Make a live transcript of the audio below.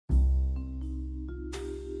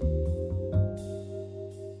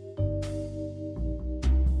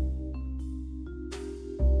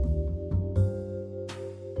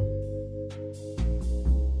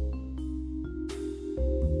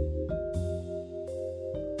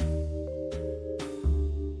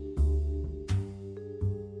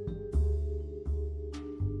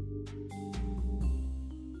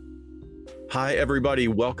Hi, everybody.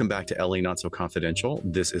 Welcome back to LA Not So Confidential.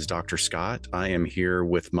 This is Dr. Scott. I am here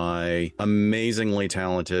with my amazingly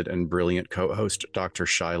talented and brilliant co-host, Dr.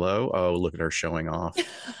 Shiloh. Oh, look at her showing off.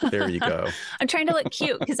 There you go. I'm trying to look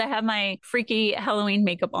cute because I have my freaky Halloween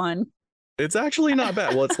makeup on. It's actually not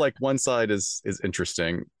bad. Well, it's like one side is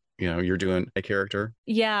interesting. You know, you're doing a character.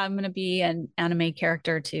 Yeah, I'm going to be an anime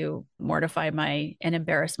character to mortify and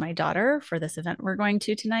embarrass my daughter for this event we're going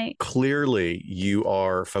to tonight. Clearly, you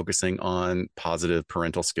are focusing on positive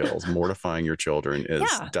parental skills. Mortifying your children is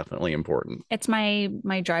definitely important. It's my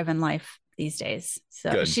drive in life these days.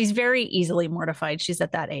 So Good. She's very easily mortified. She's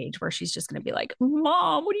at that age where she's just going to be like,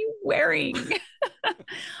 Mom, what are you wearing?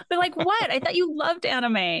 They're like, what? I thought you loved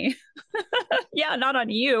anime. Yeah, not on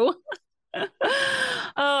you.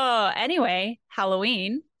 Oh, anyway,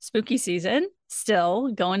 Halloween, spooky season,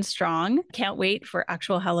 still going strong. Can't wait for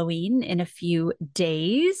actual Halloween in a few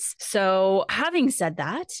days. So, having said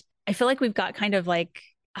that, I feel like we've got kind of like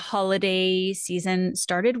holiday season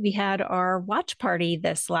started. We had our watch party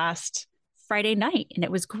this last Friday night, and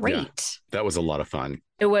it was great. Yeah, that was a lot of fun.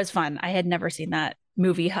 It was fun. I had never seen that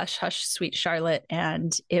movie, Hush Hush Sweet Charlotte,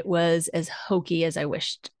 and it was as hokey as I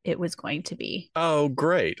wished it was going to be. Oh,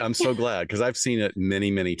 great. I'm so glad because I've seen it many,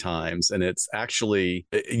 many times. And it's actually,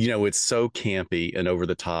 it's so campy and over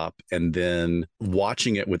the top. And then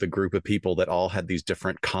watching it with a group of people that all had these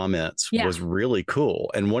different comments was really cool.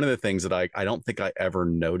 And one of the things that I don't think I ever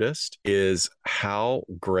noticed is how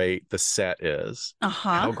great the set is,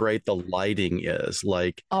 how great the lighting is.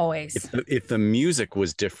 Like, always. If the music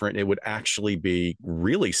was different, it would actually be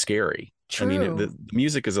really scary. True. I mean, the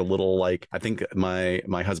music is a little like, I think my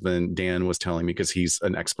husband, Dan, was telling me, because he's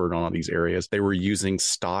an expert on all these areas, they were using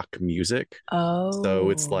stock music. Oh. So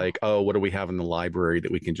it's like, oh, what do we have in the library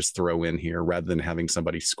that we can just throw in here rather than having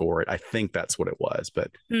somebody score it? I think that's what it was.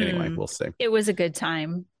 But anyway, we'll see. It was a good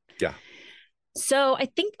time. Yeah. So I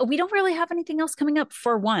think we don't really have anything else coming up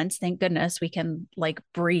for once. Thank goodness we can like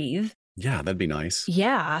breathe. Yeah, that'd be nice.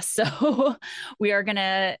 Yeah. So we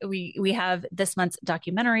have this month's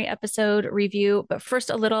documentary episode review, but first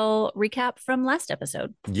a little recap from last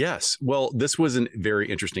episode. Yes. Well, this was a very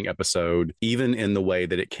interesting episode, even in the way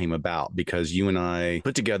that it came about, because you and I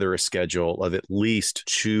put together a schedule of at least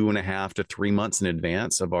 2.5 to 3 months in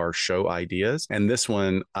advance of our show ideas. And this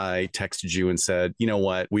one, I texted you and said, you know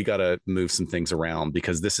what, we got to move some things around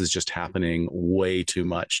because this is just happening way too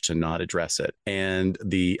much to not address it. And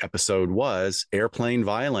the episode was airplane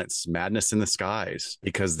violence, madness in the skies,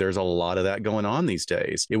 because there's a lot of that going on these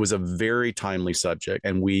days. It was a very timely subject,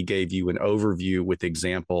 and we gave you an overview with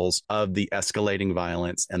examples of the escalating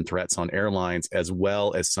violence and threats on airlines, as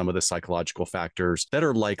well as some of the psychological factors that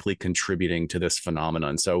are likely contributing to this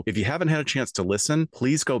phenomenon. So if you haven't had a chance to listen,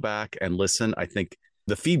 please go back and listen. I think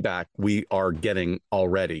the feedback we are getting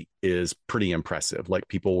already is pretty impressive. Like,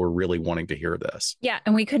 people were really wanting to hear this. Yeah.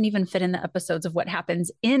 And we couldn't even fit in the episodes of what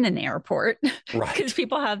happens in an airport, right? Because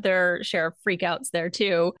people have their share of freakouts there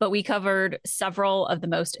too. But we covered several of the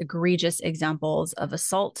most egregious examples of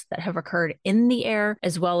assault that have occurred in the air,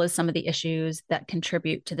 as well as some of the issues that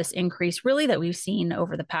contribute to this increase, really, that we've seen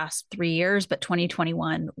over the past 3 years. But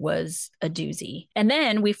 2021 was a doozy. And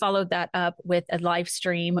then we followed that up with a live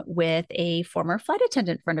stream with a former flight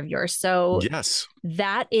attendant friend of yours. So yes,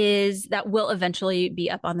 that will eventually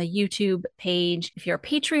be up on the YouTube page. If you're a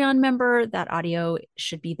Patreon member, that audio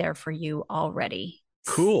should be there for you already.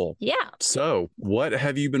 Cool. Yeah. So what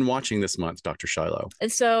have you been watching this month, Dr. Shiloh?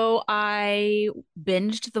 So I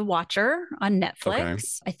binged The Watcher on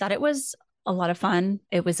Netflix. Okay. I thought it was a lot of fun.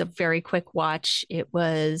 It was a very quick watch. It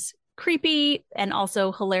was creepy and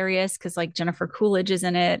also hilarious because like Jennifer Coolidge is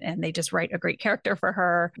in it and they just write a great character for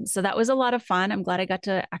her. So that was a lot of fun. I'm glad I got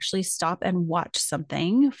to actually stop and watch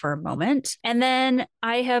something for a moment. And then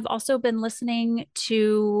I have also been listening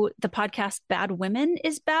to the podcast Bad Women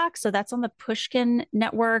is back. So that's on the Pushkin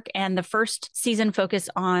Network, and the first season focused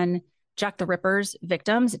on Jack the Ripper's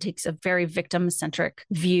victims. It takes a very victim-centric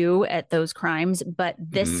view at those crimes. But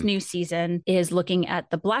this new season is looking at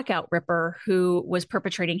the Blackout Ripper, who was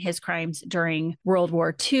perpetrating his crimes during World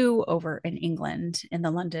War II over in England in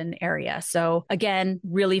the London area. So again,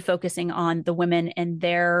 really focusing on the women and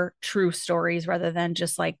their true stories rather than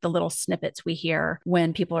just like the little snippets we hear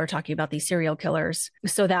when people are talking about these serial killers.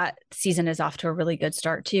 So that season is off to a really good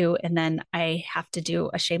start too. And then I have to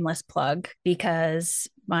do a shameless plug because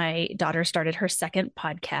my daughter started her second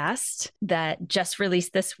podcast that just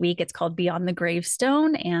released this week. It's called Beyond the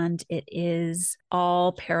Gravestone, and it is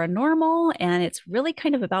all paranormal, and it's really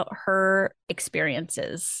kind of about her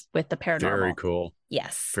experiences with the Very paranormal. cool.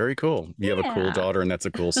 Yes. Very cool. You have a cool Yeah. daughter, and that's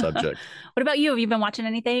a cool subject. What about you? Have you been watching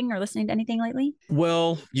anything or listening to anything lately?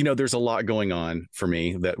 Well, there's a lot going on for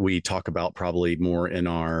me that we talk about probably more in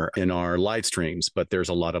our live streams, but there's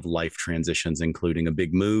a lot of life transitions, including a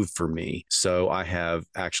big move for me. So I have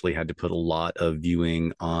actually had to put a lot of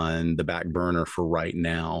viewing on the back burner for right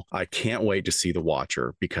now. I can't wait to see The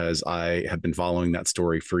Watcher because I have been following that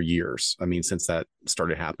story for years. I mean, since that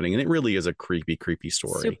started happening, and it really is a creepy, creepy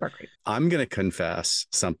story. Super creepy. I'm going to confess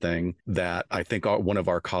something that I think one of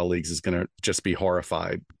our colleagues is going to just be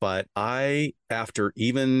horrified. But after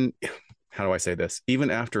even, how do I say this?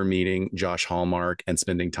 Even after meeting Josh Hallmark and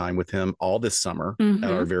spending time with him all this summer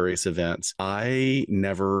at our various events, I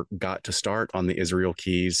never got to start on the Israel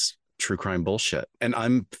Keys true crime bullshit. And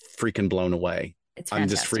I'm freaking blown away. I'm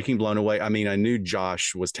just freaking blown away. I mean, I knew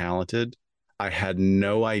Josh was talented. I had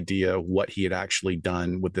no idea what he had actually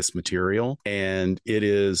done with this material. And it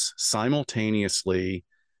is simultaneously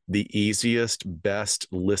the easiest, best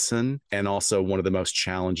listen, and also one of the most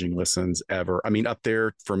challenging listens ever. I mean, up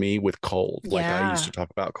there for me with Cold, like I used to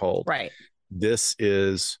talk about Cold. Right. This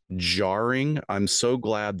is jarring. I'm so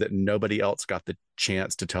glad that nobody else got the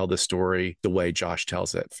chance to tell this story the way Josh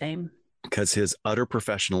tells it. Same. Because his utter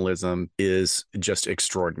professionalism is just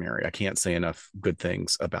extraordinary. I can't say enough good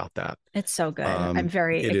things about that. It's so good. I'm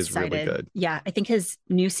very excited. It is really good. Yeah, I think his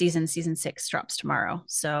new season 6, drops tomorrow.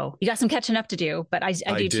 So you got some catching up to do, but I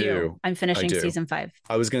do too. I'm finishing season 5.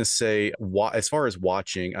 I was going to say, as far as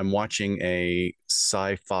watching, I'm watching a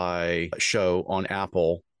sci-fi show on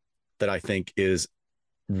Apple that I think is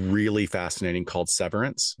really fascinating called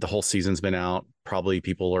Severance. The whole season's been out. Probably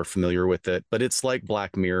people are familiar with it, but it's like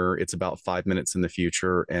Black Mirror. It's about 5 minutes in the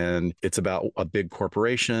future, and it's about a big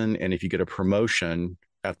corporation. And if you get a promotion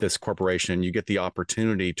at this corporation, you get the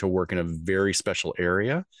opportunity to work in a very special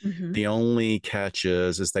area. The only catch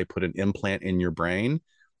is they put an implant in your brain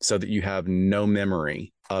so that you have no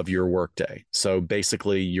memory of your workday. So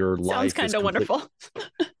basically your life sounds kind of wonderful.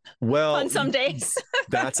 Well, on some days.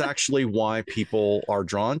 That's actually why people are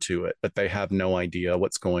drawn to it, but they have no idea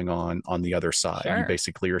what's going on the other side. Sure. You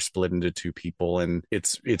basically are split into two people, and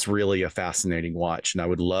it's really a fascinating watch. And I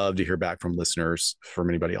would love to hear back from listeners, from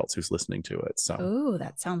anybody else who's listening to it. So, ooh,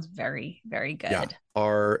 that sounds very, very good. Yeah.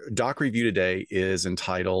 Our doc review today is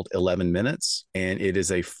entitled 11 Minutes, and it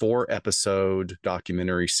is a 4-episode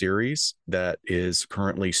documentary series that is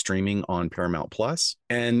currently streaming on Paramount Plus.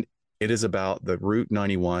 And it is about the Route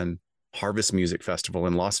 91 Harvest Music Festival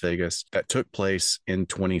in Las Vegas that took place in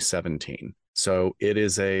 2017. So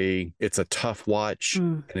it's a tough watch,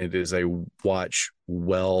 and it is a watch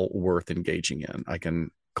well worth engaging in. I can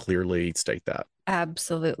clearly state that.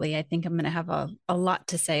 Absolutely. I think I'm going to have a lot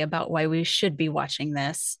to say about why we should be watching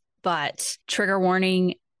this. But trigger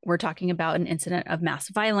warning, we're talking about an incident of mass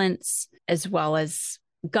violence as well as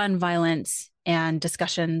gun violence and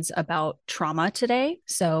discussions about trauma today.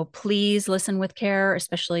 So please listen with care,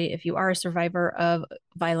 especially if you are a survivor of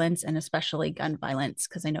violence and especially gun violence,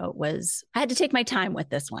 because I know I had to take my time with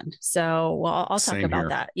this one. So I'll talk about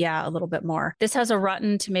that. Yeah, a little bit more. This has a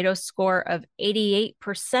Rotten Tomatoes score of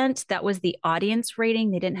 88%. That was the audience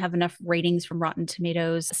rating. They didn't have enough ratings from Rotten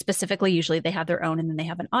Tomatoes specifically. Usually they have their own and then they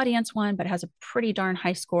have an audience one, but it has a pretty darn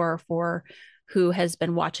high score for who has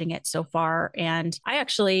been watching it so far. And I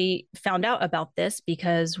actually found out about this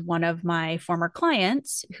because one of my former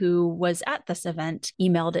clients who was at this event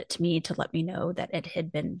emailed it to me to let me know that it had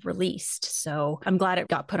been released. So I'm glad it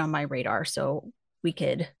got put on my radar so we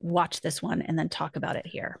could watch this one and then talk about it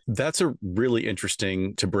here. That's a really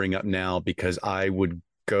interesting to bring up now, because I would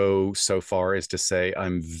go so far as to say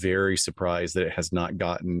I'm very surprised that it has not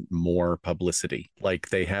gotten more publicity. Like,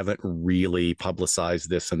 they haven't really publicized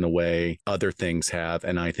this in the way other things have,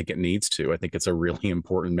 and I think it needs to. I think it's a really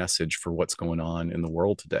important message for what's going on in the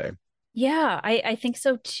world today. Yeah, I think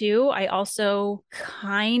so too. I also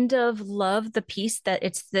kind of love the piece that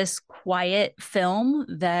it's this quiet film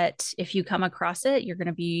that if you come across it, you're going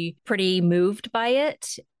to be pretty moved by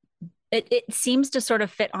it. It seems to sort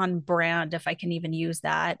of fit on brand, if I can even use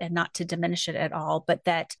that, and not to diminish it at all, but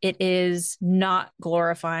that it is not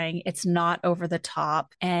glorifying. It's not over the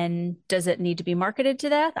top. And does it need to be marketed to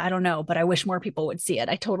that? I don't know, but I wish more people would see it.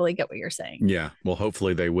 I totally get what you're saying. Yeah, well,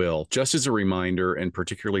 hopefully they will. Just as a reminder, and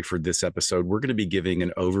particularly for this episode, we're going to be giving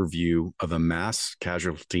an overview of a mass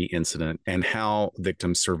casualty incident and how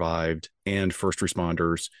victims survived and first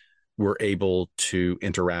responders were able to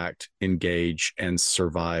interact, engage, and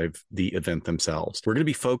survive the event themselves. We're going to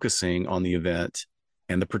be focusing on the event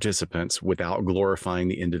and the participants without glorifying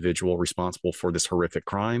the individual responsible for this horrific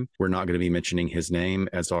crime. We're not going to be mentioning his name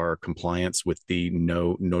as our compliance with the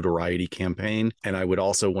No Notoriety campaign. And I would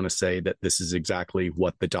also want to say that this is exactly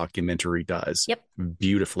what the documentary does. Yep.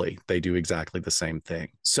 Beautifully. They do exactly the same thing.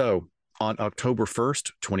 So on October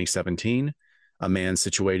 1st, 2017, a man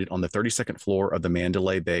situated on the 32nd floor of the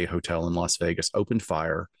Mandalay Bay Hotel in Las Vegas opened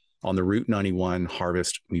fire on the Route 91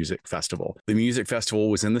 Harvest Music Festival. The music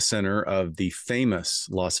festival was in the center of the famous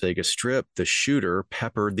Las Vegas Strip. The shooter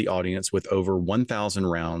peppered the audience with over 1,000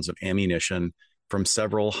 rounds of ammunition from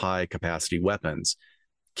several high-capacity weapons,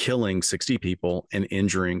 killing 60 people and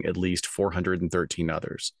injuring at least 413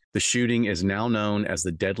 others. The shooting is now known as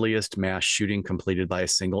the deadliest mass shooting completed by a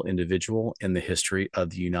single individual in the history of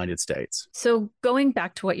the United States. So going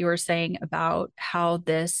back to what you were saying about how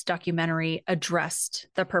this documentary addressed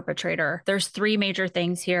the perpetrator, there's three major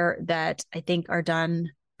things here that I think are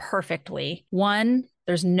done perfectly. One,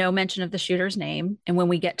 there's no mention of the shooter's name. And when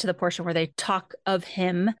we get to the portion where they talk of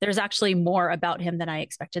him, there's actually more about him than I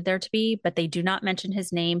expected there to be, but they do not mention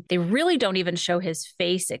his name. They really don't even show his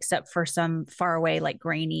face except for some far away, like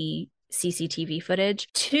grainy CCTV footage.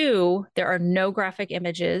 Two, there are no graphic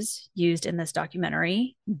images used in this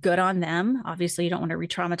documentary. Good on them. Obviously, you don't want to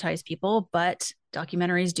re-traumatize people, but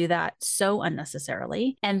documentaries do that so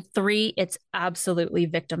unnecessarily. And three, it's absolutely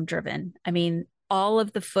victim driven. I mean, all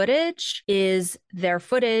of the footage is their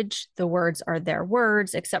footage. The words are their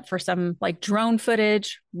words, except for some like drone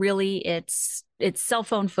footage. Really, it's cell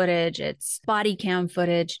phone footage, it's body cam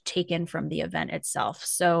footage taken from the event itself.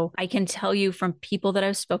 So I can tell you from people that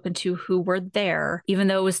I've spoken to who were there, even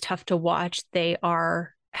though it was tough to watch, they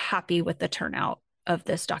are happy with the turnout of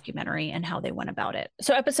this documentary and how they went about it.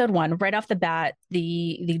 So episode 1, right off the bat,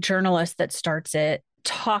 the journalist that starts it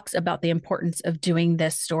talks about the importance of doing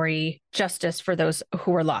this story justice for those who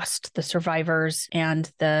were lost, the survivors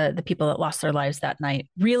and the people that lost their lives that night,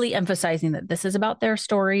 really emphasizing that this is about their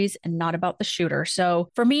stories and not about the shooter. So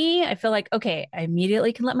for me, I feel like, okay, I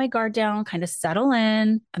immediately can let my guard down, kind of settle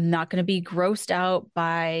in. I'm not going to be grossed out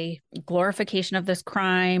by glorification of this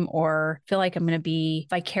crime or feel like I'm going to be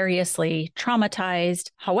vicariously traumatized.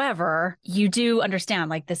 However, you do understand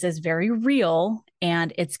like this is very real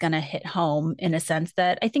and it's going to hit home in a sense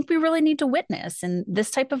that I think we really need to witness. And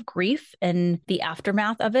this type of grief and the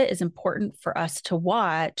aftermath of it is important for us to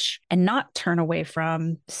watch and not turn away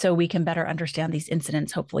from so we can better understand these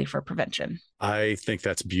incidents, hopefully for prevention. I think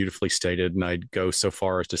that's beautifully stated. And I'd go so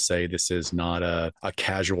far as to say this is not a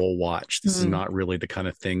casual watch. This is not really the kind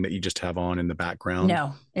of thing that you just have on in the background.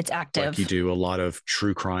 No, it's active. Like you do a lot of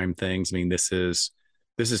true crime things. I mean, this is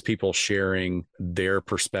people sharing their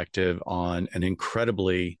perspective on an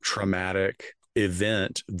incredibly traumatic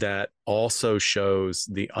event that also shows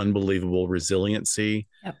the unbelievable resiliency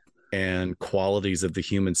and qualities of the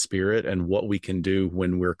human spirit and what we can do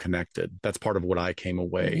when we're connected. That's part of what I came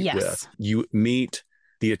away with. You meet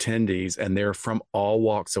the attendees and they're from all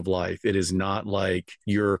walks of life. It is not like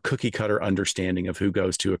your cookie cutter understanding of who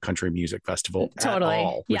goes to a country music festival at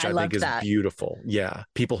all, which I think is beautiful. Yeah.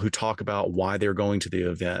 People who talk about why they're going to the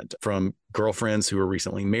event, from girlfriends who are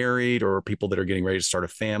recently married or people that are getting ready to start a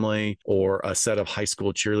family or a set of high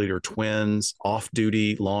school cheerleader twins,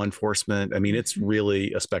 off-duty law enforcement. I mean, it's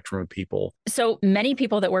really a spectrum of people. So many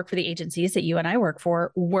people that work for the agencies that you and I work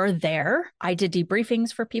for were there. I did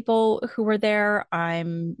debriefings for people who were there.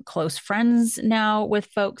 I'm close friends now with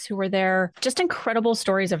folks who were there. Just incredible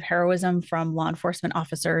stories of heroism from law enforcement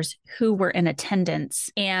officers who were in attendance.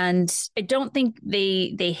 And I don't think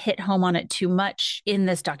they hit home on it too much in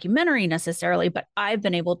this documentary necessarily, but I've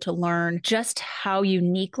been able to learn just how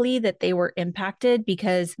uniquely that they were impacted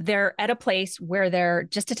because they're at a place where they're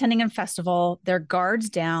just attending a festival, their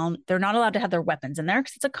guards down, they're not allowed to have their weapons in there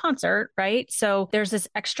because it's a concert, right? So there's this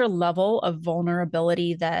extra level of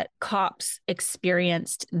vulnerability that cops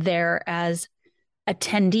experienced there as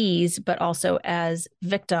attendees, but also as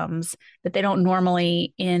victims that they don't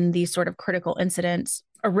normally in these sort of critical incidents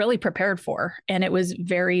are really prepared for. And it was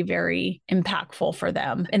very, very impactful for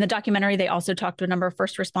them. In the documentary, they also talked to a number of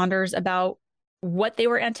first responders about what they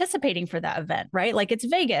were anticipating for that event, right? Like it's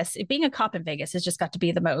Vegas. Being a cop in Vegas has just got to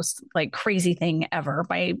be the most like crazy thing ever.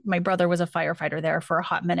 My brother was a firefighter there for a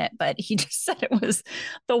hot minute, but he just said it was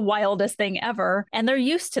the wildest thing ever. And they're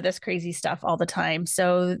used to this crazy stuff all the time.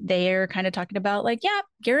 So they're kind of talking about like, yeah,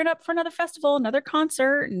 gearing up for another festival, another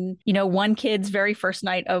concert. And, you know, one kid's very first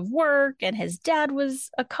night of work and his dad was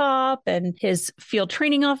a cop and his field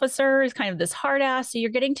training officer is kind of this hard ass. So you're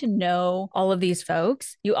getting to know all of these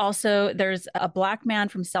folks. You also, there's a Black man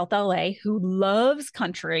from South LA who loves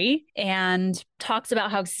country and talks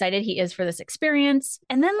about how excited he is for this experience.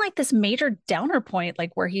 And then like this major downer point,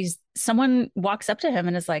 like where someone walks up to him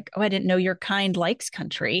and is like, oh, I didn't know your kind likes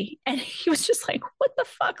country. And he was just like, what the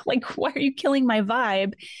fuck? Like, why are you killing my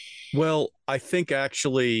vibe? Well, I think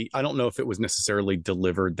actually, I don't know if it was necessarily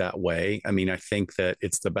delivered that way. I mean, I think that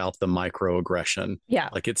it's about the microaggression. Yeah.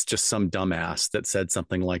 Like it's just some dumbass that said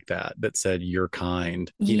something like that, that said, you're kind.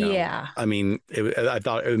 Yeah. I mean,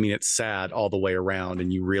 it's sad all the way around.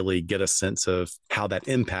 And you really get a sense of how that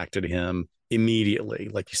impacted him immediately.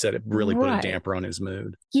 Like you said, it really put a damper on his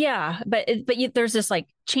mood. Yeah. But there's this like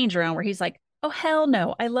change around where he's like, oh, hell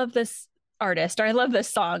no. I love this artist, or I love this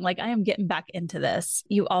song. Like I am getting back into this.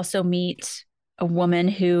 You also meet a woman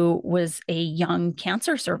who was a young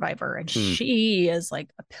cancer survivor, and she is like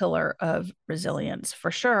a pillar of resilience for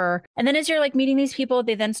sure. And then as you're like meeting these people,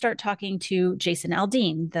 they then start talking to Jason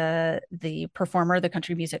Aldean, the performer, the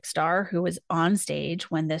country music star who was on stage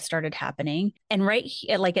when this started happening. And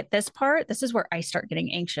like at this part, this is where I start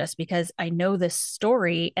getting anxious because I know this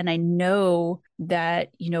story and I know that,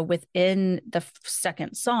 within the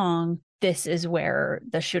second song, this is where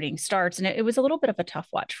the shooting starts. And it was a little bit of a tough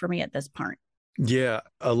watch for me at this part. Yeah.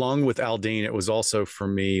 Along with Aldean, it was also for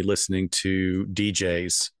me listening to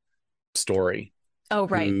DJ's story. Oh,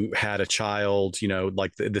 right. Who had a child,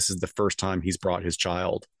 this is the first time he's brought his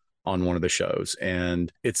child on one of the shows.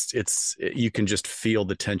 And you can just feel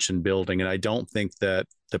the tension building. And I don't think that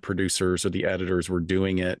the producers or the editors were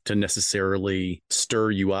doing it to necessarily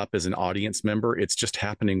stir you up as an audience member. It's just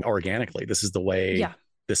happening organically. This is the way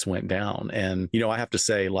this went down. And, I have to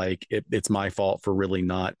say, like, it's my fault for really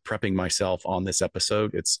not prepping myself on this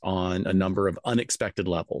episode. It's on a number of unexpected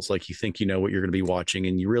levels. Like you think you know what you're going to be watching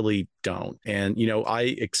and you really don't. And, I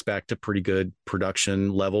expect a pretty good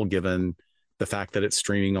production level given the fact that it's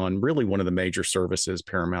streaming on really one of the major services,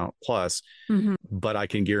 Paramount Plus. Mm-hmm. But I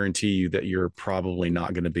can guarantee you that you're probably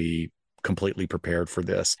not going to be completely prepared for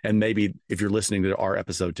this. And maybe if you're listening to our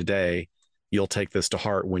episode today, you'll take this to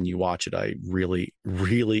heart when you watch it. I really,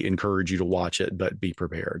 really encourage you to watch it, but be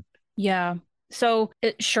prepared. Yeah. So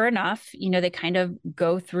sure enough, they kind of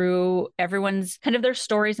go through everyone's kind of their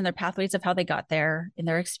stories and their pathways of how they got there in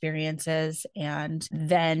their experiences. And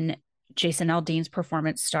then Jason Aldean's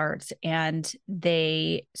performance starts and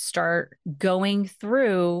they start going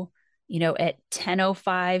through, at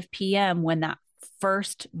 10:05 p.m. when that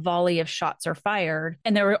first volley of shots are fired.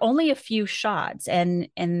 And there were only a few shots. And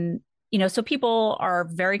so people are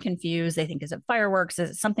very confused. They think, is it fireworks? Is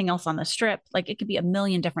it something else on the strip? Like it could be a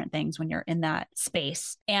million different things when you're in that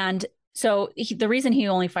space. And so the reason he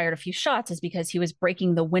only fired a few shots is because he was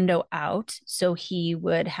breaking the window out so he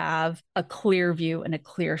would have a clear view and a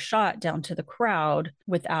clear shot down to the crowd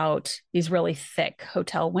without these really thick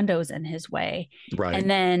hotel windows in his way. Right. And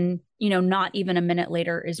then, not even a minute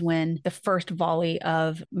later is when the first volley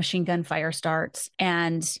of machine gun fire starts.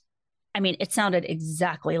 And I mean, it sounded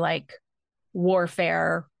exactly like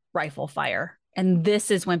warfare rifle fire. And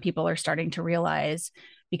this is when people are starting to realize,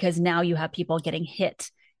 because now you have people getting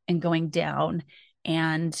hit and going down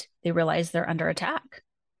and they realize they're under attack.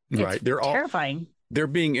 Right. They're terrifying. They're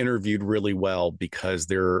being interviewed really well because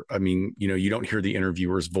you don't hear the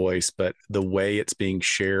interviewer's voice, but the way it's being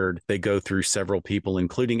shared, they go through several people,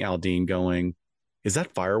 including Aldean, going, is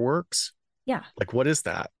that fireworks? Yeah. Like, what is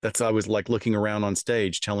that? I was like looking around on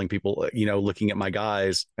stage, telling people, looking at my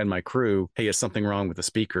guys and my crew, hey, is something wrong with the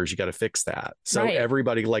speakers? You got to fix that. So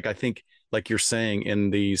everybody, like, I think, like you're saying, in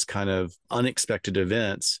these kind of unexpected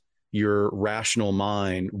events, your rational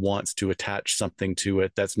mind wants to attach something to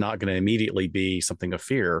it that's not going to immediately be something of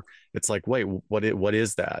fear. It's like, wait, what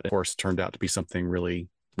is that? Of course, it turned out to be something really,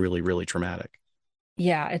 really, really traumatic.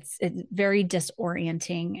 Yeah, it's very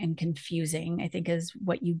disorienting and confusing, I think, is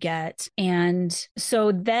what you get. And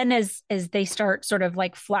so then as they start sort of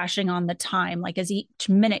like flashing on the time, like as each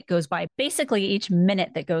minute goes by, basically each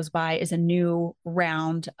minute that goes by is a new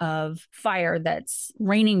round of fire that's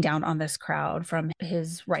raining down on this crowd from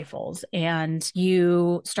his rifles. And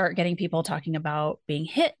you start getting people talking about being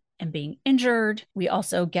hit and being injured. We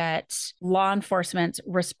also get law enforcement's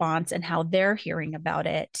response and how they're hearing about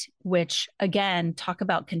it, which again, talk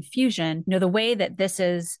about confusion. The way that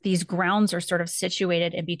these grounds are sort of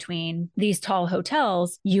situated in between these tall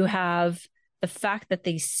hotels, you have the fact that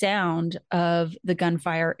the sound of the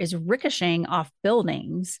gunfire is ricocheting off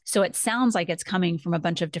buildings. So it sounds like it's coming from a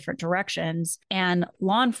bunch of different directions. And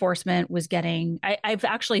law enforcement was I've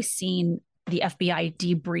actually seen the FBI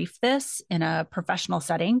debrief this in a professional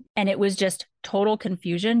setting. And it was just total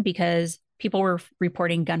confusion because people were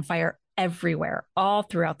reporting gunfire everywhere, all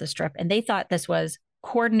throughout the strip. And they thought this was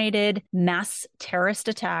coordinated mass terrorist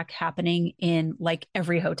attack happening in like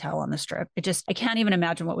every hotel on the strip. I can't even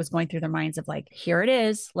imagine what was going through their minds of like, here it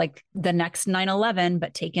is, like the next 9/11,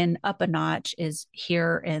 but taken up a notch is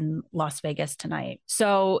here in Las Vegas tonight.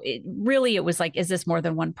 So it was like, is this more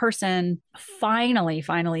than one person? Finally,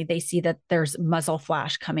 they see that there's muzzle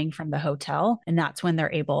flash coming from the hotel. And that's when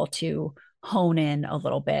they're able to hone in a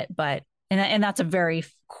little bit. And that's a very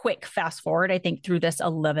quick fast forward, I think, through this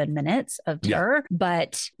 11 minutes of terror. Yeah.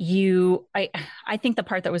 But I think the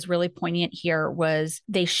part that was really poignant here was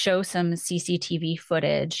they show some CCTV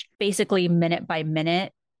footage, basically minute by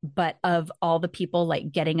minute, but of all the people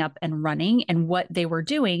like getting up and running. And what they were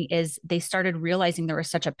doing is they started realizing there was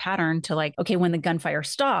such a pattern to like, okay, when the gunfire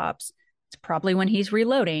stops, it's probably when he's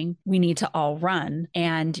reloading, we need to all run.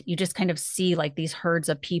 And you just kind of see like these herds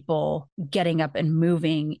of people getting up and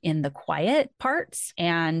moving in the quiet parts.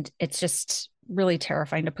 And it's just really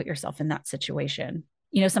terrifying to put yourself in that situation.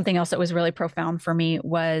 You know, something else that was really profound for me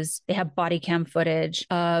was they have body cam footage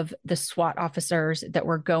of the SWAT officers that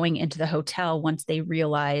were going into the hotel once they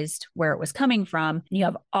realized where it was coming from. And you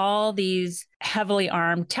have all these heavily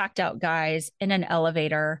armed, tacked out guys in an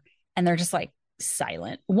elevator, and they're just like,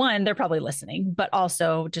 silent. One, they're probably listening, but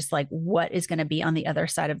also just like what is going to be on the other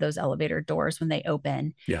side of those elevator doors when they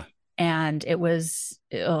open. Yeah. And it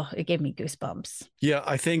gave me goosebumps. Yeah,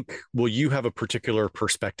 I think, well, you have a particular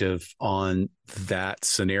perspective on that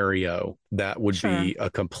scenario that would be a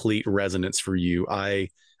complete resonance for you. I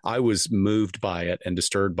was moved by it and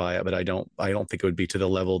disturbed by it, but I don't think it would be to the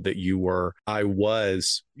level that you were. I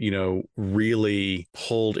was, really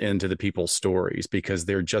pulled into the people's stories because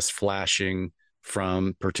they're just flashing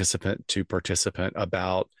from participant to participant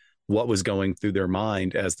about what was going through their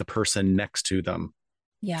mind as the person next to them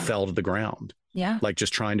fell to the ground. Yeah. Like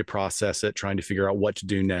just trying to process it, trying to figure out what to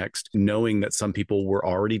do next, knowing that some people were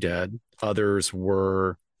already dead, others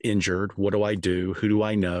were injured. What do I do? Who do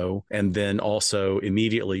I know? And then also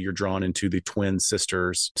immediately you're drawn into the twin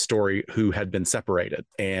sisters story who had been separated.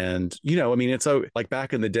 And, it's like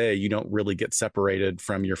back in the day, you don't really get separated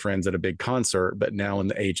from your friends at a big concert, but now in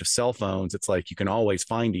the age of cell phones, it's like you can always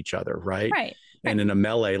find each other, right? Right. And in a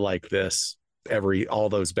melee like this, all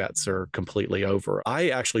those bets are completely over. I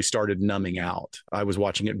actually started numbing out. I was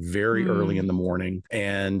watching it very early in the morning,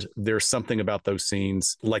 and there's something about those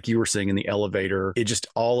scenes, like you were saying in the elevator,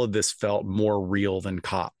 all of this felt more real than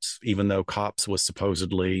Cops, even though Cops was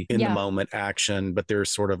supposedly in the moment action, but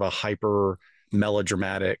there's sort of a hyper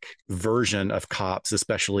melodramatic version of Cops,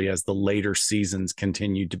 especially as the later seasons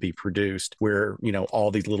continued to be produced, where, all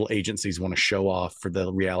these little agencies want to show off for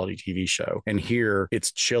the reality TV show. And here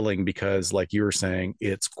it's chilling because, like you were saying,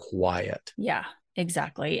 it's quiet. Yeah,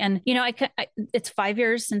 exactly. And, it's 5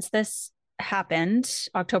 years since this happened.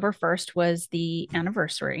 October 1st was the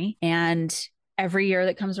anniversary. And every year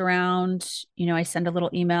that comes around, I send a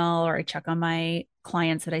little email or I check on my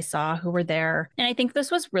clients that I saw who were there. And I think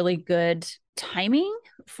this was really good timing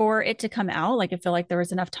for it to come out. Like, I feel like there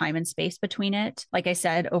was enough time and space between it. Like I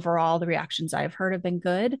said, overall, the reactions I've heard have been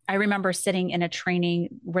good. I remember sitting in a training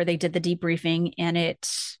where they did the debriefing, and it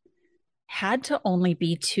had to only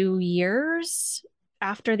be 2 years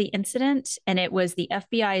after the incident. And it was the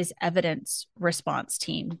FBI's evidence response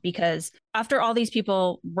team, because after all these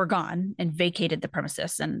people were gone and vacated the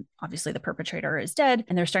premises, and obviously the perpetrator is dead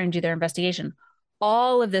and they're starting to do their investigation,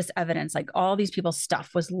 all of this evidence, like all these people's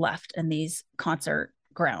stuff, was left in these concert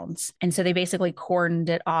grounds. And so they basically cordoned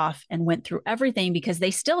it off and went through everything, because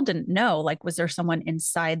they still didn't know, like, was there someone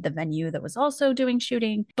inside the venue that was also doing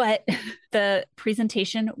shooting? But the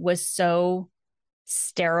presentation was so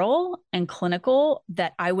sterile and clinical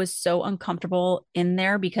that I was so uncomfortable in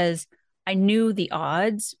there, because I knew the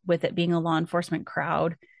odds with it being a law enforcement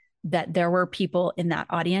crowd, that there were people in that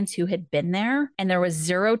audience who had been there, and there was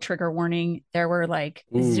zero trigger warning. There were like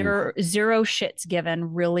zero shits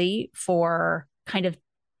given really for kind of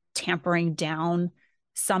tampering down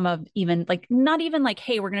some of, even like, not even like,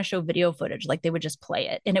 hey, we're going to show video footage. Like, they would just play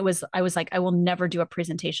it. And I was like, I will never do a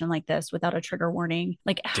presentation like this without a trigger warning.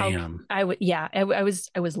 Like, how I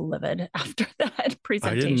was livid after that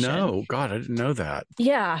presentation. I didn't know. God, I didn't know that.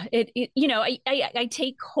 Yeah. I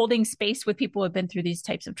take holding space with people who have been through these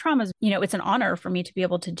types of traumas. It's an honor for me to be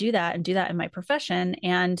able to do that and do that in my profession.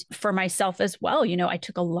 And for myself as well, I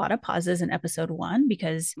took a lot of pauses in episode 1,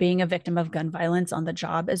 because being a victim of gun violence on the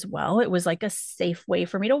job as well, it was like a safe way way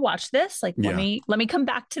for me to watch this. Like, Yeah. let me come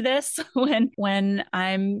back to this when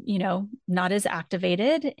I'm, not as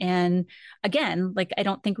activated. And again, like, I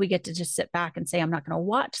don't think we get to just sit back and say, I'm not going to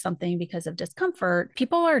watch something because of discomfort.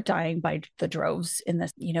 People are dying by the droves in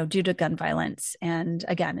this, due to gun violence. And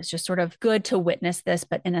again, it's just sort of good to witness this,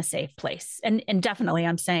 but in a safe place. And definitely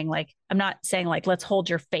I'm not saying like, let's hold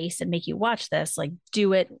your face and make you watch this. Like,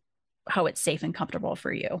 do it how it's safe and comfortable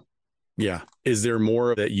for you. Yeah. Is there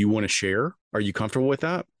more that you want to share? Are you comfortable with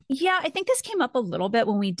that? Yeah, I think this came up a little bit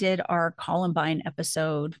when we did our Columbine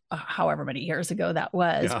episode, however many years ago that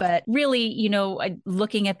was. Yeah. But really,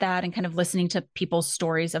 looking at that and kind of listening to people's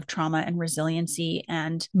stories of trauma and resiliency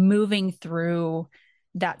and moving through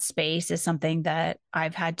that space is something that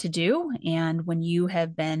I've had to do. And when you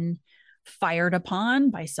have been fired upon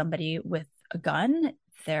by somebody with a gun,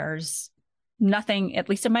 there's nothing, at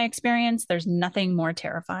least in my experience, there's nothing more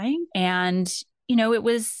terrifying. And it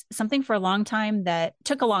was something for a long time that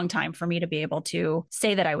took a long time for me to be able to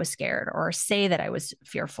say that I was scared or say that I was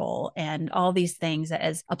fearful and all these things.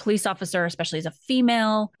 As a police officer, especially as a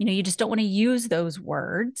female, you just don't want to use those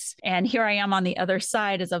words. And here I am on the other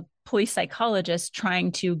side as a police psychologist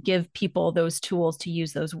trying to give people those tools to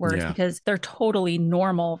use those words because they're totally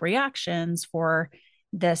normal reactions for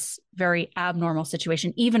this very abnormal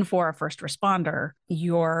situation, even for a first responder.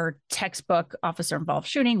 Your textbook officer involved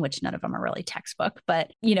shooting, which none of them are really textbook,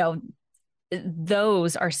 but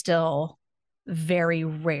those are still very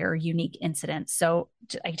rare, unique incidents. So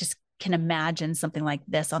I just can imagine something like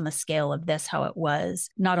this on the scale of this, how it was,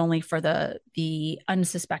 not only for the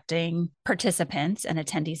unsuspecting participants and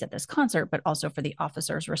attendees at this concert, but also for the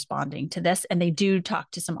officers responding to this. And they do talk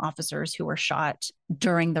to some officers who were shot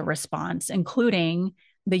during the response, including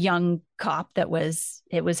the young cop it was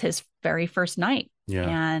his very first night. Yeah.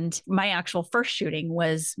 And my actual first shooting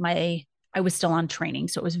was I was still on training.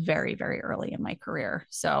 So it was very, very early in my career.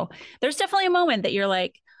 So there's definitely a moment that you're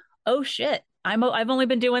like, oh shit, I've only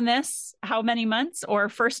been doing this how many months, or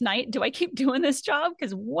first night, do I keep doing this job?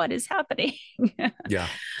 Because what is happening? Yeah.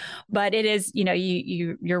 But it is,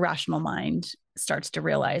 your rational mind starts to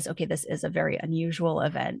realize, okay, this is a very unusual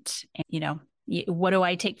event. And, what do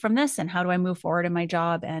I take from this and how do I move forward in my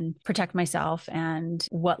job and protect myself, and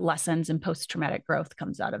what lessons and post-traumatic growth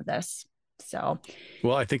comes out of this? So,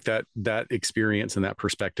 well, I think that experience and that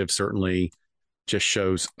perspective certainly just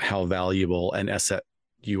shows how valuable an asset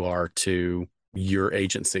you are to your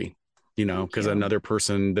agency, because another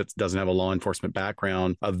person that doesn't have a law enforcement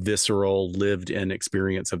background, a visceral lived in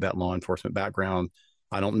experience of that law enforcement background,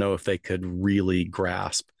 I don't know if they could really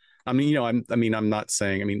grasp. I mean, I'm not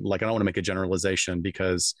saying, I don't want to make a generalization,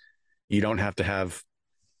 because you don't have to have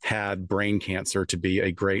had brain cancer to be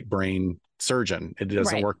a great brain surgeon. It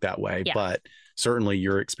doesn't work that way, but certainly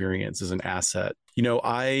your experience is an asset.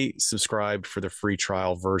 I subscribed for the free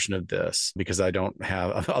trial version of this because I don't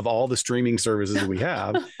have, of all the streaming services we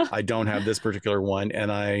have, I don't have this particular one.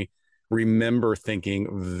 And I remember thinking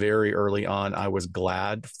very early on, I was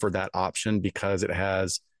glad for that option because it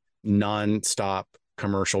has nonstop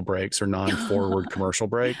commercial breaks or non-forward commercial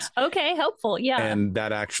breaks. Okay, helpful. Yeah. And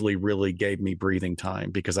that actually really gave me breathing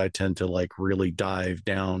time because I tend to really dive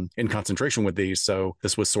down in concentration with these. So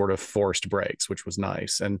this was sort of forced breaks, which was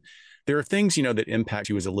nice. And there are things, that impact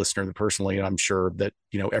you as a listener personally. And I'm sure that,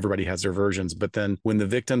 everybody has their versions. But then when the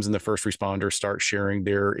victims and the first responders start sharing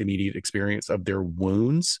their immediate experience of their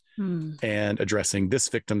wounds and addressing this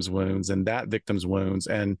victim's wounds and that victim's wounds,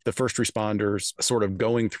 and the first responders sort of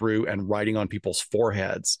going through and writing on people's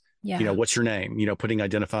foreheads, what's your name, putting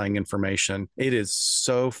identifying information. It is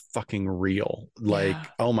so fucking real.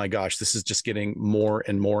 Oh my gosh, this is just getting more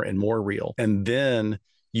and more and more real. And then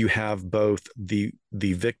you have both the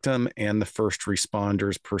victim and the first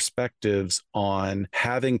responders' perspectives on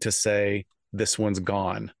having to say, this one's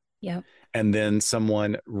gone. Yeah. And then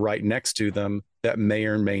someone right next to them that may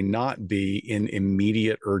or may not be in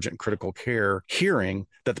immediate urgent critical care, hearing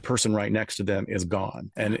that the person right next to them is gone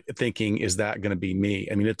and thinking, is that going to be me?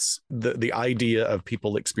 I mean, it's the idea of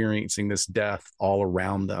people experiencing this death all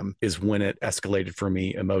around them is when it escalated for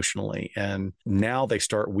me emotionally. And now they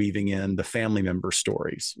start weaving in the family member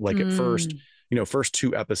stories. At first, first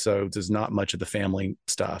 2 episodes is not much of the family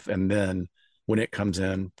stuff. And then when it comes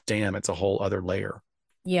in, damn, it's a whole other layer.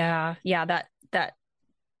 Yeah. That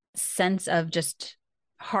sense of just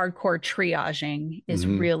hardcore triaging is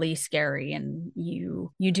really scary. And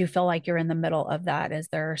you do feel like you're in the middle of that as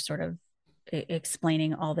they're sort of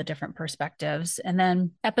explaining all the different perspectives. And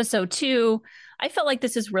then episode 2, I felt like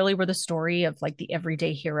this is really where the story of the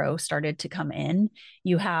everyday hero started to come in.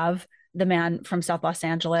 You have the man from South Los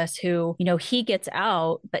Angeles who, he gets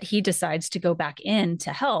out, but he decides to go back in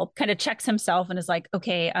to help, kind of checks himself and is like,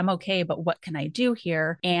 okay, I'm okay, but what can I do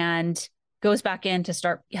here? And goes back in to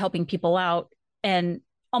start helping people out and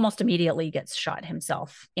almost immediately gets shot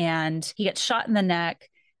himself. And he gets shot in the neck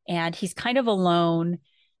and he's kind of alone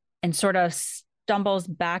and sort of stumbles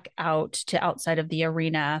back out to outside of the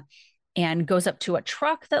arena and goes up to a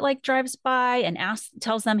truck that like drives by and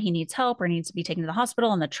tells them he needs help or needs to be taken to the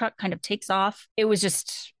hospital. And the truck kind of takes off. It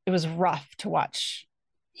was rough to watch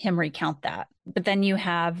him recount that. But then you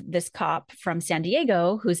have this cop from San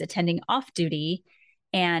Diego who's attending off duty,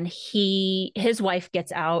 and his wife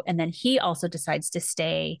gets out, and then he also decides to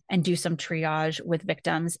stay and do some triage with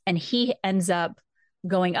victims. And he ends up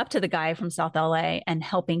going up to the guy from South LA and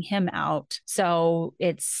helping him out. So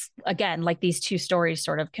it's, again, like these two stories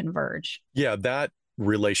sort of converge. Yeah, that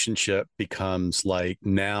relationship becomes like,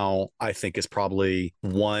 now I think is probably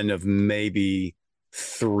one of maybe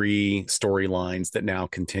 3 storylines that now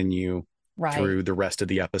continue through the rest of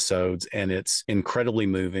the episodes. And it's incredibly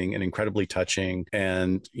moving and incredibly touching.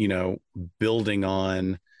 And, building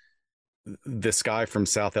on this guy from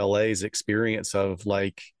South LA's experience of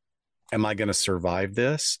like, am I going to survive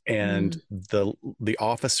this? And the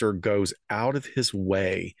officer goes out of his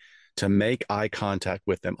way to make eye contact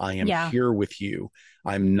with them. I am here with you.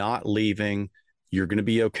 I'm not leaving. You're going to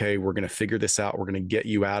be okay. We're going to figure this out. We're going to get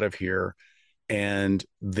you out of here. And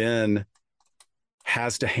then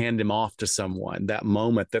has to hand him off to someone. That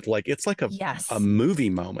moment that like, it's like a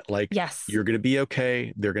movie moment. Like, you're going to be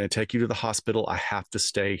okay. They're going to take you to the hospital. I have to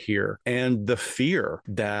stay here. And the fear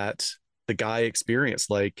that the guy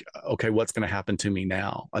experienced, like, okay, what's going to happen to me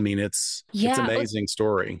now? I mean, it's amazing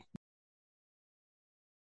story.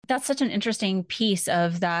 That's such an interesting piece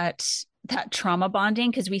of that trauma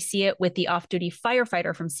bonding, because we see it with the off-duty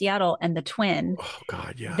firefighter from Seattle and the twin. Oh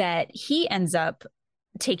God, yeah. That he ends up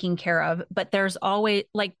taking care of, but there's always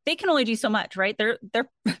like, they can only do so much, right? They're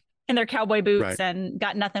in their cowboy boots and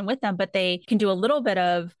got nothing with them, but they can do a little bit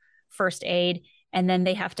of first aid. And then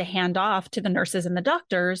they have to hand off to the nurses and the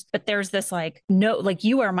doctors. But there's this like, no, like,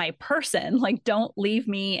 you are my person, like, don't leave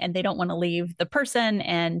me. And they don't want to leave the person.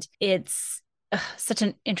 And it's such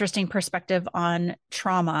an interesting perspective on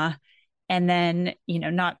trauma. And then,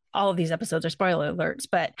 not all of these episodes are spoiler alerts,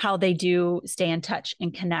 but how they do stay in touch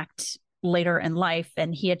and connect later in life.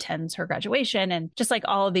 And he attends her graduation, and just like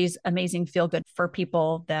all of these amazing feel good for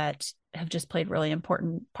people that have just played really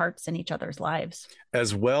important parts in each other's lives.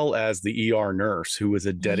 As well as the ER nurse, who was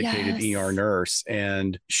a dedicated ER nurse.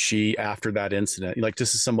 And she, after that incident, like,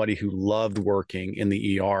 this is somebody who loved working in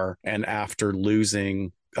the ER. And after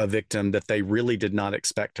losing a victim that they really did not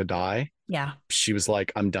expect to die, she was like,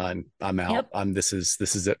 I'm done. I'm out. This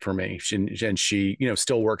is it for me. She,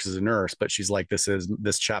 still works as a nurse, but she's like,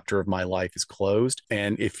 this chapter of my life is closed.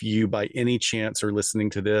 And if you by any chance are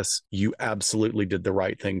listening to this, you absolutely did the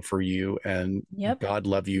right thing for you. And God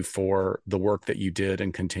love you for the work that you did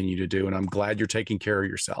and continue to do. And I'm glad you're taking care of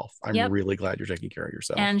yourself. I'm really glad you're taking care of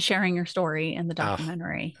yourself. And sharing your story in the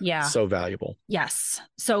documentary. So valuable. Yes.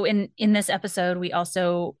 So in this episode, we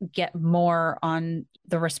also get more on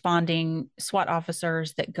the responding SWAT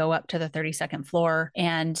officers that go up to the 32nd floor.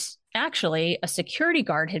 And actually, a security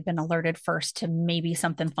guard had been alerted first to maybe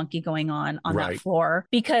something funky going on that floor,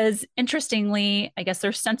 because interestingly, I guess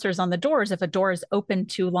there's sensors on the doors. If a door is open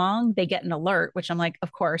too long, they get an alert, which I'm like,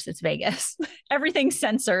 of course, it's Vegas. Everything's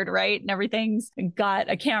censored, right? And everything's got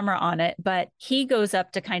a camera on it. But he goes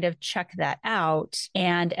up to kind of check that out.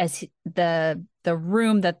 And as the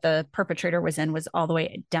room that the perpetrator was in was all the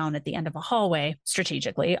way down at the end of a hallway,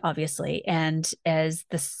 strategically, obviously. And as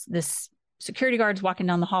this security guard's walking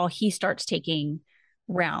down the hall, he starts taking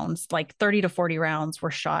rounds, like 30 to 40 rounds were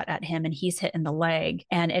shot at him, and he's hit in the leg.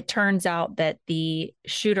 And it turns out that the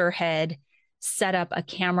shooter had set up a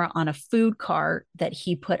camera on a food cart that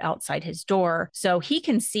he put outside his door, so he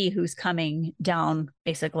can see who's coming down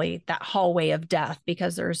basically that hallway of death,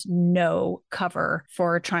 because there's no cover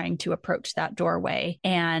for trying to approach that doorway.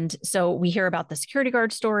 And so we hear about the security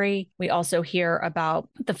guard story. We also hear about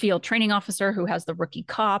the field training officer who has the rookie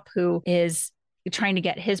cop who is trying to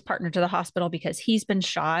get his partner to the hospital because he's been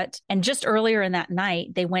shot. And just earlier in that night,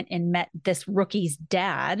 they went and met this rookie's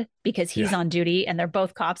dad because he's on duty, and they're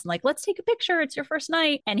both cops, and like, let's take a picture. It's your first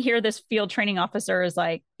night. And here this field training officer is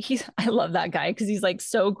like, I love that guy because he's like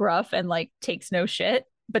so gruff and like takes no shit.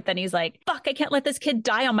 But then he's like, fuck, I can't let this kid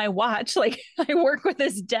die on my watch. Like, I work with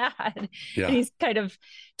his dad. Yeah. And he's kind of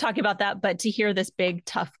talking about that. But to hear this big,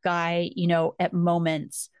 tough guy, at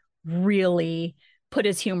moments really put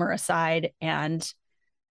his humor aside and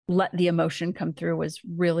let the emotion come through was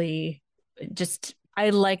really just, I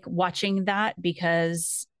like watching that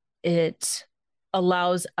because it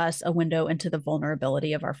allows us a window into the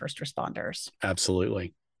vulnerability of our first responders.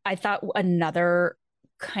 Absolutely. I thought another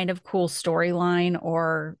kind of cool storyline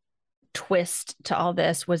or twist to all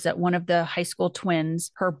this was that one of the high school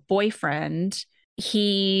twins, her boyfriend,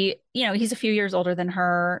 he's a few years older than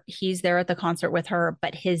her. He's there at the concert with her,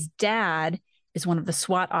 but his dad is one of the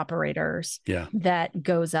SWAT operators that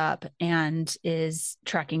goes up and is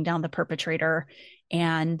tracking down the perpetrator.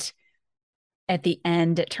 And at the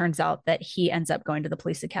end, it turns out that he ends up going to the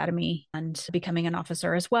police academy and becoming an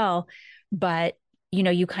officer as well. But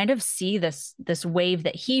you kind of see this wave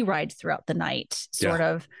that he rides throughout the night, sort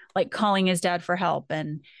of like calling his dad for help.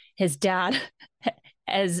 And his dad,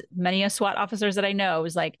 as many of SWAT officers that I know,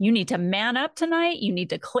 is like, you need to man up tonight. You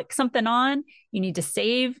need to click something on. You need to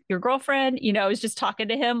save your girlfriend. Is just talking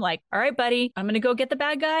to him like, all right, buddy, I'm going to go get the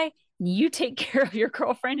bad guy. You take care of your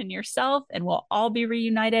girlfriend and yourself, and we'll all be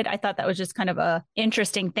reunited. I thought that was just kind of a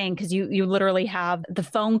interesting thing because you literally have the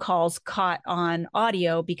phone calls caught on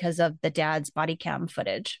audio because of the dad's body cam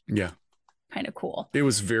footage. Yeah. Kind of cool. It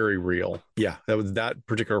was very real. Yeah. That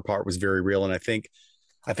particular part was very real. And I think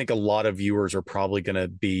a lot of viewers are probably going to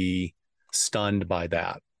be stunned by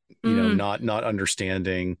that, not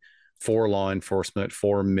understanding for law enforcement,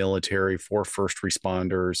 for military, for first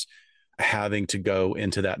responders, having to go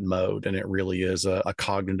into that mode. And it really is a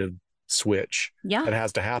cognitive switch that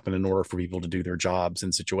has to happen in order for people to do their jobs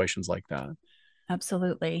in situations like that.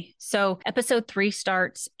 Absolutely. So episode 3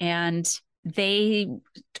 starts and they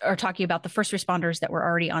are talking about the first responders that were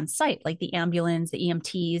already on site, like the ambulance, the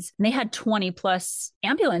EMTs, and they had 20 plus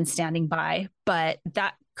ambulance standing by, but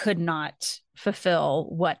that could not fulfill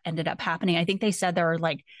what ended up happening. I think they said there were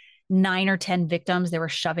like 9 or 10 victims they were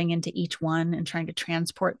shoving into each one and trying to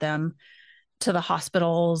transport them to the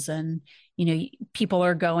hospitals. And, people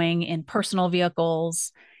are going in personal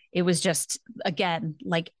vehicles. It was just, again,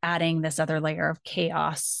 like adding this other layer of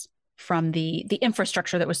chaos from the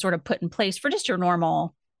infrastructure that was sort of put in place for just your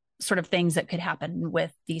normal sort of things that could happen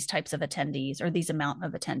with these types of attendees or these amount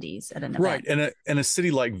of attendees at an event. Right. And a city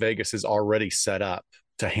like Vegas is already set up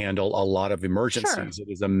to handle a lot of emergencies. Sure.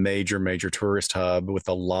 It is a major, major tourist hub with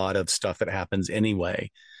a lot of stuff that happens anyway.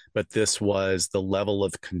 But this was the level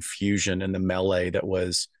of confusion and the melee that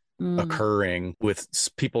was occurring with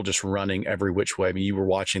people just running every which way. I mean, you were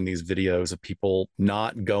watching these videos of people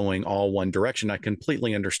not going all one direction. I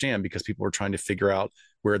completely understand because people were trying to figure out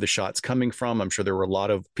where the shot's coming from. I'm sure there were a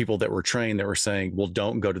lot of people that were trained that were saying, well,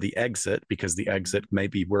 don't go to the exit because the exit may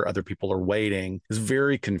be where other people are waiting. It's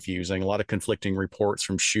very confusing. A lot of conflicting reports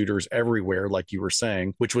from shooters everywhere, like you were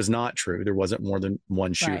saying, which was not true. There wasn't more than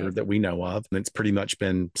one shooter that we know of. And it's pretty much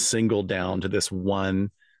been singled down to this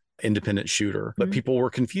one independent shooter, but people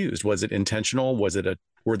were confused. Was it intentional?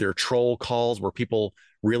 Were there troll calls? Were people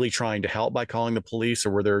really trying to help by calling the police,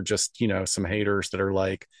 or were there just, some haters that are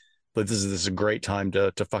like, but this is a great time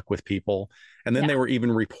to fuck with people? And then they were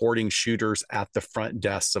even reporting shooters at the front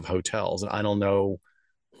desks of hotels. And I don't know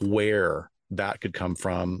where that could come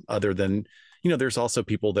from other than, there's also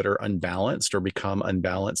people that are unbalanced or become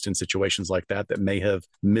unbalanced in situations like that may have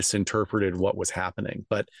misinterpreted what was happening.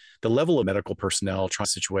 But the level of medical personnel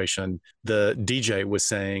situation, the DJ was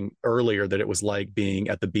saying earlier that it was like being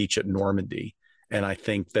at the beach at Normandy. And I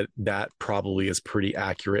think that probably is pretty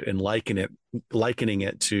accurate in likening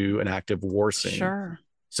it to an active war scene. Sure.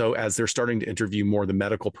 So as they're starting to interview more of the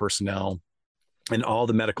medical personnel and all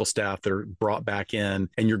the medical staff that are brought back in,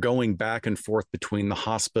 and you're going back and forth between the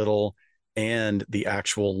hospital and the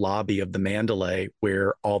actual lobby of the Mandalay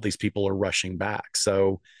where all these people are rushing back.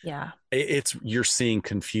 So you're seeing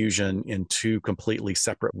confusion in two completely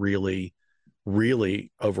separate, really,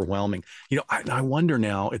 really overwhelming. I wonder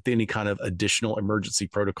now if any kind of additional emergency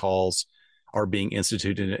protocols are being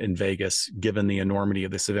instituted in Vegas, given the enormity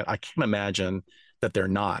of this event. I can't imagine that they're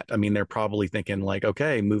not. I mean, they're probably thinking like,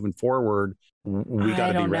 okay, moving forward, we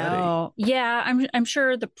got to be ready. Yeah, I'm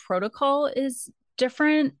sure the protocol is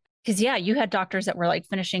different. Because, you had doctors that were like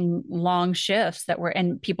finishing long shifts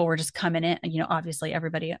and people were just coming in, obviously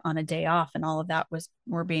everybody on a day off and all of that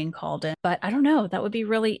were being called in. But I don't know, that would be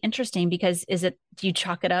really interesting because do you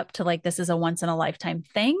chalk it up to like, this is a once in a lifetime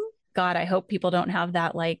thing? God, I hope people don't have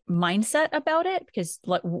that like mindset about it because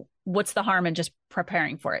what's the harm in just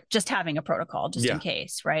preparing for it? Just having a protocol just in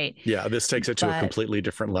case, right? Yeah, this takes it to a completely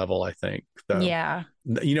different level, I think. Yeah.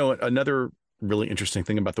 Another really interesting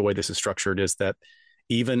thing about the way this is structured is that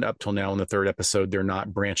even up till now in the 3rd episode, they're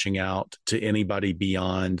not branching out to anybody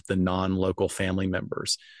beyond the non-local family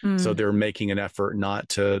members. So they're making an effort not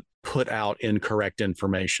to put out incorrect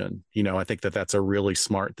information. I think that's a really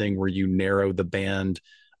smart thing where you narrow the band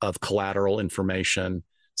of collateral information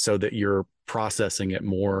so that you're processing it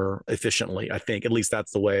more efficiently. I think at least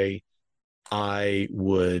that's the way I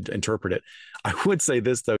would interpret it. I would say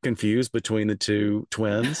this, though, confused between the two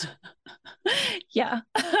twins. Yeah,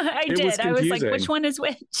 I It was did. I was like, which confusing. one is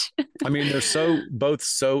which? I mean, they're both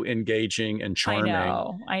so engaging and charming,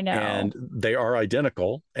 I know. and they are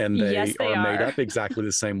identical, and Yes, they they are made are. up exactly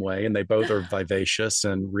the same way, and they both are vivacious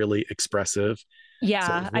and really expressive. So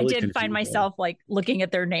Yeah, it's I really did find confusing. myself like looking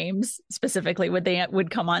at their names specifically when they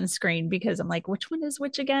would come on screen because I'm like, which one is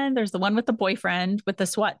which again? There's the one with the boyfriend with the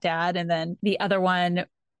SWAT dad, and then the other one,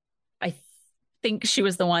 I think she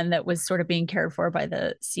was the one that was sort of being cared for by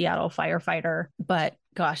the Seattle firefighter. But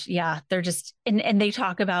gosh, yeah, they're just and they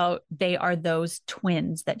talk about they are those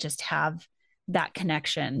twins that just have that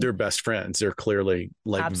connection. They're best friends. They're clearly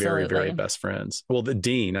like very, very Absolutely. best friends. Well, the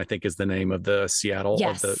dean, I think, is the name of the Seattle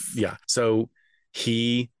of the, Yes. yeah. So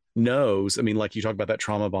he knows, I mean, like you talk about that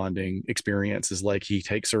trauma bonding experience, is like he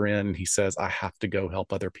takes her in and he says, I have to go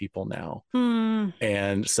help other people now. Mm,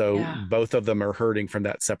 And so yeah. both of them are hurting from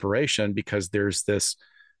that separation because there's this,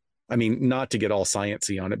 I mean, not to get all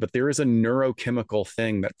sciencey on it, but there is a neurochemical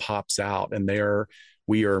thing that pops out, and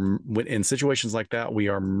we are in situations like that, we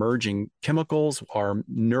are merging chemicals, our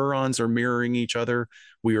neurons are mirroring each other,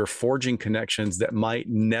 we are forging connections that might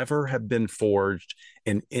never have been forged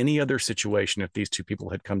in any other situation if these two people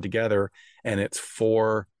had come together, and it's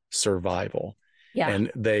for survival. Yeah.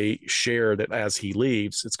 And they share that as he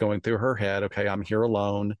leaves, it's going through her head, okay, I'm here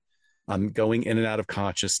alone, I'm going in and out of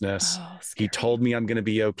consciousness. Oh, He scary. told me I'm going to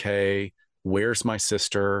be okay. Where's my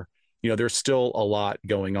sister? You know, there's still a lot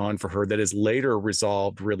going on for her that is later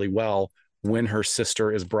resolved really well when her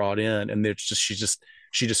sister is brought in. And there's just,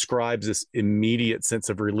 she describes this immediate sense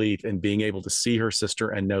of relief in being able to see her sister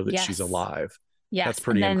and know that she's Yes. alive. That's Yes. And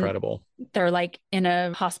pretty then incredible. they're like in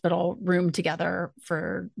a hospital room together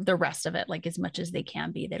for the rest of it, like as much as they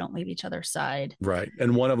can be. They don't leave each other's side. Right.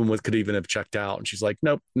 And one of them could even have checked out, and she's like,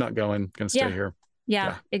 nope, not going, gonna stay Yeah. here.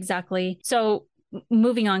 Yeah, exactly. So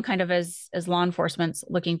moving on kind of as law enforcement's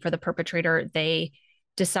looking for the perpetrator, they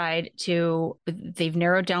decide they've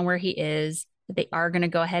narrowed down where he is. They are going to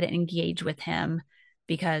go ahead and engage with him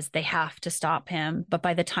because they have to stop him. But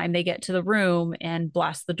by the time they get to the room and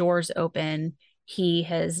blast the doors open, he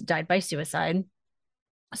has died by suicide.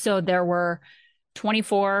 So there were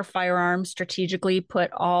 24 firearms strategically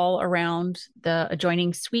put all around the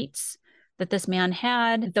adjoining suites that this man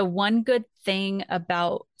had. The one good thing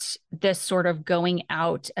about this sort of going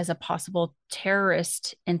out as a possible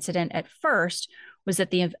terrorist incident at first was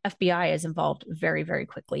that the FBI is involved very, very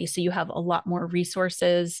quickly. So you have a lot more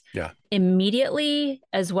resources immediately,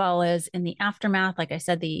 as well as in the aftermath. Like I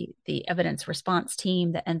said, the evidence response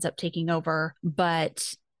team that ends up taking over,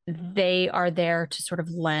 but they are there to sort of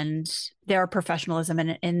lend their professionalism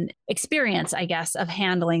and experience, I guess, of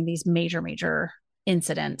handling these major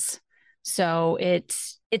incidents. So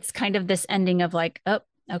it's kind of this ending of like, oh,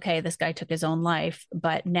 okay, this guy took his own life,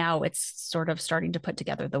 but now it's sort of starting to put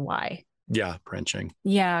together the why. Yeah, wrenching.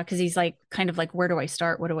 Yeah, because he's like, kind of like, where do I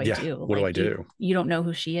start? What do I do? What do I do? You don't know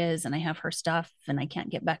who she is, and I have her stuff, and I can't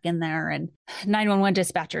get back in there. And 911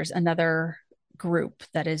 dispatchers, another group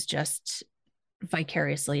that is just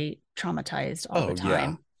vicariously traumatized all the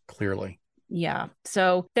time. Yeah, clearly. Yeah.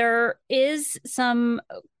 So there is some,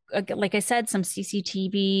 like I said, some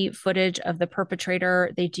CCTV footage of the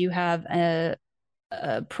perpetrator. They do have a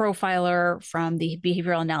profiler from the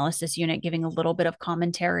behavioral analysis unit giving a little bit of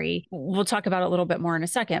commentary. We'll talk about it a little bit more in a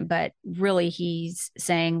second, but really he's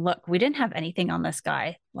saying, look, we didn't have anything on this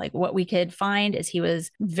guy. Like what we could find is he was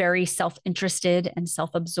very self-interested and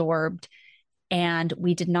self-absorbed, and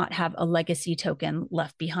we did not have a legacy token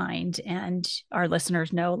left behind. And our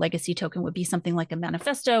listeners know legacy token would be something like a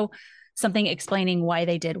manifesto, something explaining why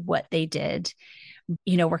they did what they did.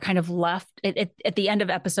 You know, we're kind of left at the end of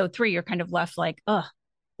episode 3, you're kind of left like, oh,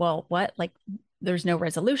 well, what? Like there's no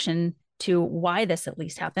resolution to why this at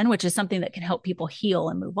least happened, which is something that can help people heal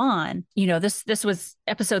and move on. You know, this was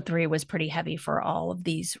episode 3 was pretty heavy for all of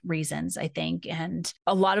these reasons, I think. And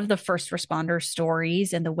a lot of the first responder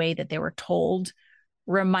stories and the way that they were told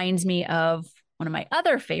reminds me of one of my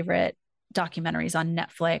other favorite documentaries on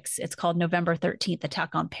Netflix. It's called November 13th,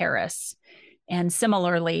 Attack on Paris. And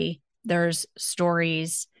similarly, there's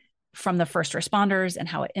stories from the first responders and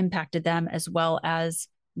how it impacted them, as well as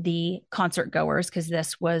the concert goers, because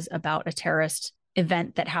this was about a terrorist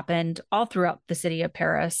event that happened all throughout the city of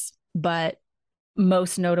Paris. But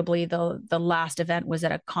most notably, the last event was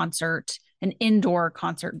at a concert, an indoor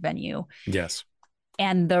concert venue. Yes.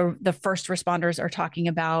 And the first responders are talking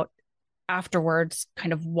about afterwards,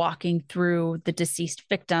 kind of walking through the deceased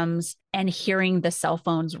victims and hearing the cell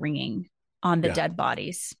phones ringing on the dead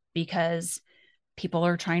bodies because people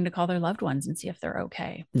are trying to call their loved ones and see if they're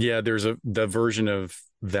okay. Yeah, there's the version of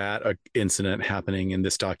that incident happening in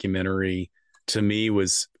this documentary to me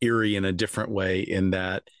was eerie in a different way, in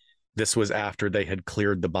that this was after they had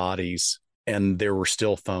cleared the bodies and there were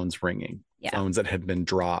still phones ringing, phones that had been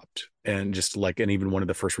dropped. And just like, and even one of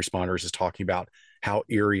the first responders is talking about how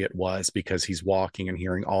eerie it was because he's walking and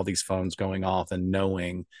hearing all these phones going off and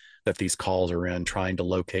knowing that these calls are in, trying to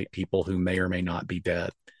locate people who may or may not be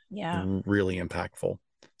dead. Yeah. Really impactful.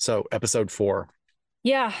 So episode 4.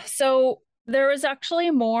 Yeah. So there was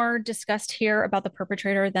actually more discussed here about the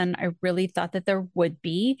perpetrator than I really thought that there would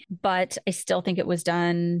be, but I still think it was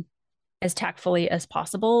done as tactfully as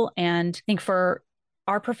possible. And I think for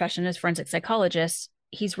our profession as forensic psychologists,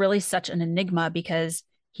 he's really such an enigma because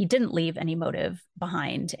he didn't leave any motive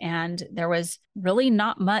behind. And there was really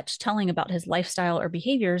not much telling about his lifestyle or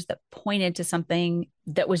behaviors that pointed to something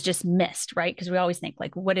that was just missed, right? Because we always think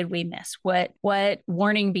like, what did we miss? What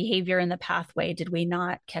warning behavior in the pathway did we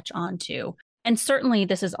not catch on to? And certainly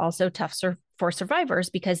this is also tough for survivors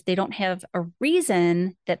because they don't have a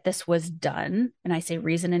reason that this was done. And I say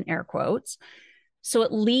reason in air quotes. So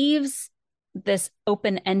it leaves this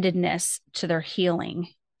open-endedness to their healing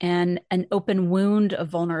and an open wound of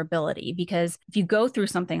vulnerability. Because if you go through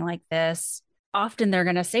something like this, often they're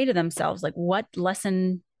going to say to themselves, like, what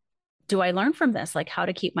lesson do I learn from this? Like how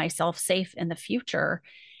to keep myself safe in the future.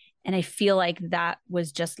 And I feel like that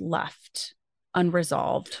was just left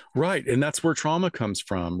unresolved. Right. And that's where trauma comes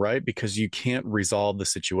from, right? Because you can't resolve the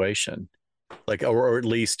situation. Like, or at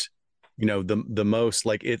least, you know, the most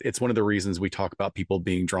like it's one of the reasons we talk about people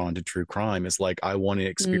being drawn to true crime is like, I want to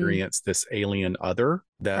experience this alien other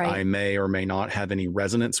that I may or may not have any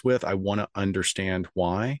resonance with. I want to understand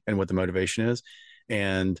why and what the motivation is.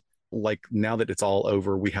 And like now that it's all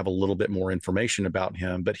over, we have a little bit more information about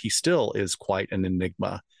him, but he still is quite an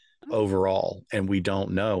enigma overall, and we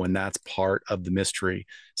don't know, and that's part of the mystery.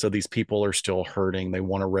 So these people are still hurting. They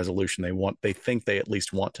want a resolution. They think they at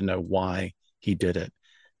least want to know why he did it,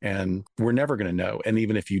 and we're never going to know. And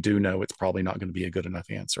even if you do know, it's probably not going to be a good enough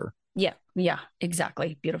answer. Yeah,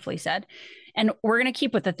 exactly. Beautifully said. And we're going to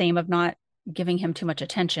keep with the theme of not giving him too much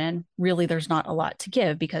attention. Really, there's not a lot to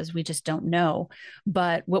give because we just don't know.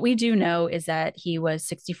 But what we do know is that he was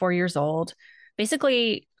 64 years old,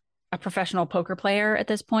 basically a professional poker player at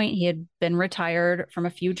this point. He had been retired from a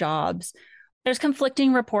few jobs. There's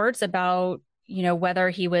conflicting reports about, you know, whether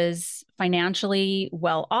he was financially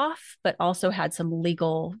well off, but also had some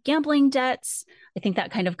legal gambling debts. I think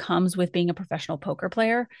that kind of comes with being a professional poker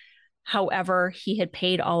player. However, he had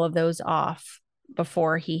paid all of those off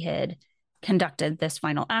before he had conducted this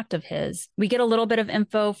final act of his. We get a little bit of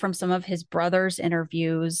info from some of his brother's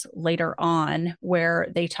interviews later on where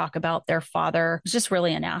they talk about their father was just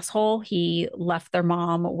really an asshole. He left their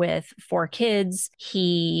mom with 4 kids.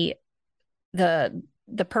 The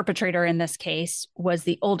perpetrator in this case was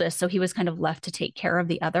the oldest, so he was kind of left to take care of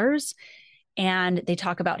the others. And they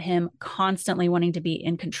talk about him constantly wanting to be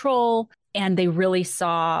in control. And they really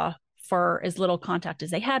saw, for as little contact as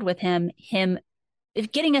they had with him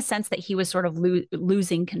getting a sense that he was sort of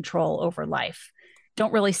losing control over life.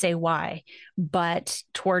 Don't really say why, but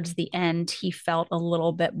towards the end, he felt a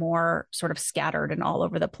little bit more sort of scattered and all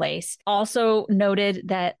over the place. Also noted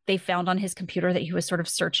that they found on his computer that he was sort of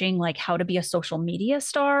searching like how to be a social media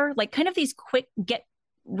star, like kind of these quick get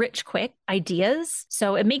rich quick ideas.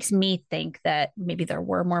 So it makes me think that maybe there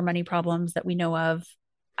were more money problems that we know of.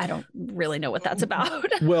 I don't really know what that's about.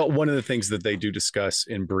 Well, one of the things that they do discuss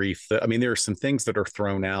in brief, I mean, there are some things that are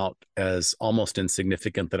thrown out as almost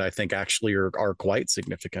insignificant that I think actually are quite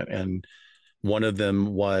significant. And one of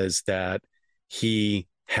them was that he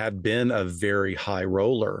had been a very high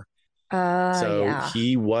roller.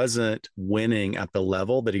 He wasn't winning at the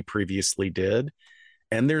level that he previously did.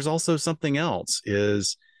 And there's also something else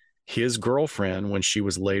is his girlfriend, when she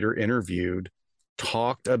was later interviewed,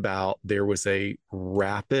 talked about there was a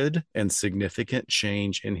rapid and significant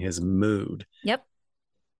change in his mood. Yep.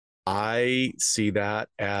 I see that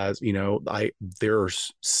as, you know,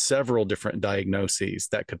 there's several different diagnoses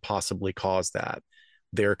that could possibly cause that.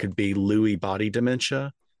 There could be Lewy body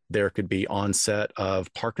dementia. There could be onset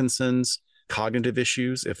of Parkinson's, cognitive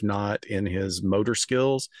issues, if not in his motor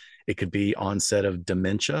skills. It could be onset of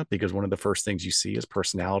dementia because one of the first things you see is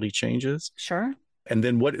personality changes. Sure. And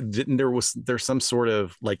then there's some sort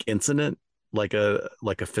of like incident, like a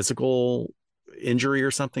physical injury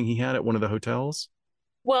or something he had at one of the hotels?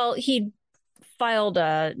 Well, he filed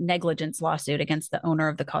a negligence lawsuit against the owner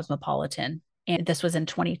of the Cosmopolitan And this was in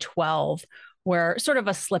 2012, where sort of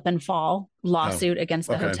a slip and fall lawsuit against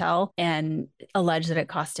the hotel, and alleged that it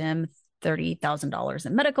cost him $30,000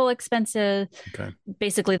 in medical expenses. Okay.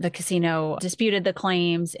 Basically, the casino disputed the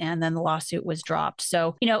claims and then the lawsuit was dropped.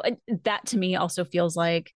 So, that to me also feels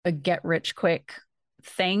like a get rich quick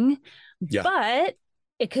thing, but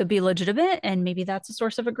it could be legitimate, and maybe that's a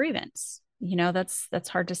source of a grievance. That's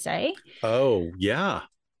hard to say. Oh, yeah.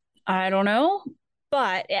 I don't know.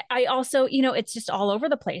 But I also, it's just all over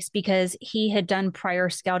the place, because he had done prior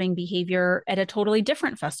scouting behavior at a totally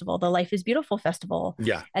different festival, the Life is Beautiful festival,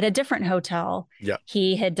 at a different hotel. Yeah.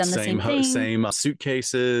 He had done the same thing. Same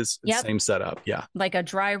suitcases, same setup. Yeah. Like a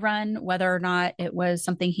dry run, whether or not it was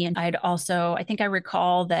something I think I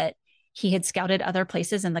recall that he had scouted other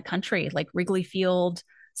places in the country, like Wrigley Field,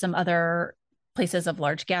 some other places of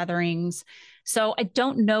large gatherings. So I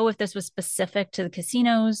don't know if this was specific to the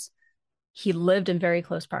casinos. He lived in very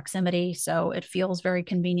close proximity, so it feels very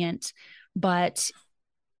convenient. But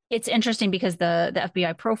it's interesting because the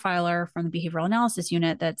FBI profiler from the behavioral analysis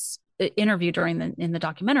unit that's interviewed in the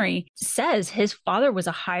documentary says his father was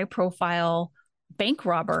a high profile bank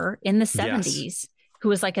robber in the 70s who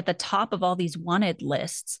was like at the top of all these wanted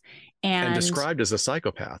lists and described as a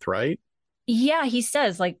psychopath, right? Yeah, he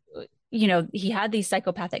says he had these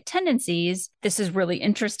psychopathic tendencies. This is really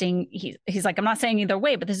interesting. He's like, I'm not saying either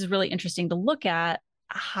way, but this is really interesting to look at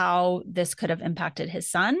how this could have impacted his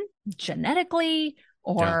son genetically,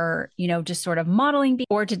 or, just sort of modeling,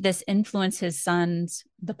 or did this influence his son's,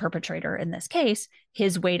 the perpetrator in this case,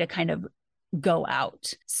 his way to kind of go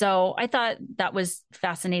out? So I thought that was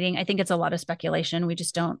fascinating. I think it's a lot of speculation. We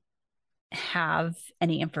just don't have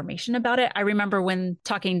any information about it. I remember when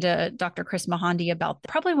talking to Dr. Chris Mahandi about,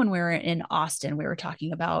 probably when we were in Austin, we were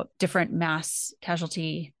talking about different mass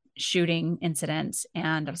casualty shooting incidents.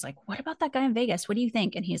 And I was like, what about that guy in Vegas? What do you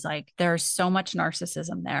think? And he's like, there's so much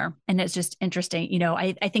narcissism there. And it's just interesting.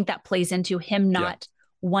 I think that plays into him not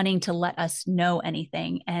wanting to let us know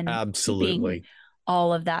anything, and absolutely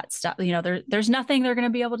all of that stuff. There's nothing they're going to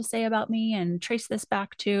be able to say about me and trace this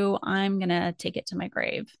back to, I'm going to take it to my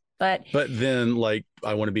grave. But then,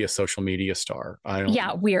 I want to be a social media star.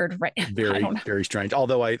 Weird, right? Very, very strange.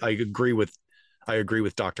 Although I agree with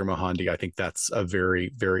Dr. Mohandi. I think that's a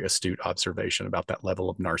very, very astute observation about that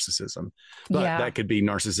level of narcissism. But that could be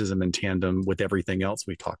narcissism in tandem with everything else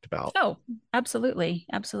we talked about. Oh, absolutely,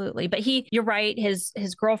 absolutely. But you're right. His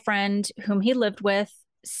girlfriend, whom he lived with,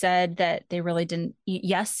 said that they really didn't.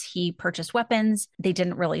 Yes, he purchased weapons. They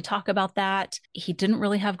didn't really talk about that. He didn't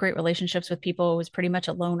really have great relationships with people. He was pretty much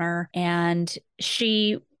a loner. And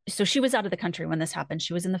she was out of the country when this happened.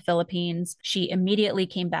 She was in the Philippines. She immediately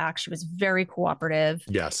came back. She was very cooperative.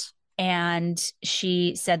 Yes. And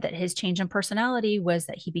she said that his change in personality was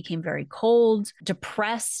that he became very cold,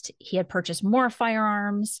 depressed. He had purchased more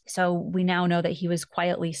firearms. So we now know that he was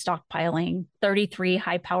quietly stockpiling 33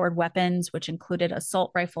 high-powered weapons, which included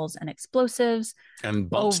assault rifles and explosives. And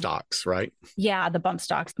bump stocks, right? Yeah, the bump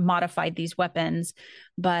stocks modified these weapons.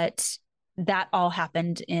 But that all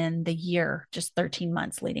happened in the year, just 13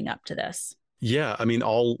 months leading up to this. Yeah, I mean,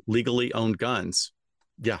 all legally owned guns.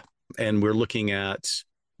 Yeah. And we're looking at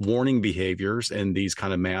warning behaviors in these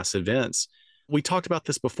kind of mass events. We talked about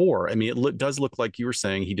this before. I mean, it does look like you were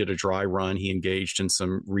saying he did a dry run. He engaged in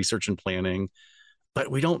some research and planning, but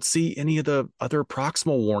we don't see any of the other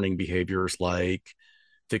proximal warning behaviors like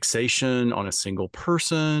fixation on a single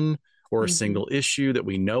person or a single issue that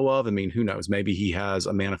we know of. I mean, who knows? Maybe he has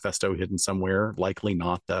a manifesto hidden somewhere. Likely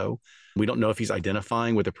not, though. We don't know if he's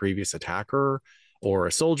identifying with a previous attacker or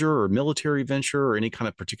a soldier or military venture or any kind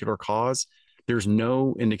of particular cause. There's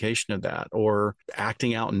no indication of that, or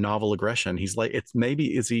acting out in novel aggression. He's like,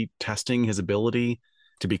 is he testing his ability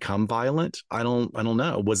to become violent? I don't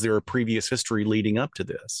know. Was there a previous history leading up to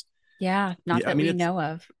this? Yeah, that we know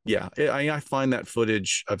of. Yeah, I find that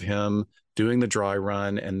footage of him doing the dry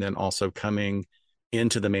run and then also coming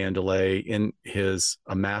into the Mandalay in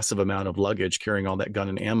a massive amount of luggage, carrying all that gun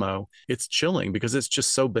and ammo. It's chilling because it's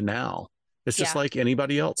just so banal. It's just like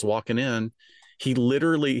anybody else walking in.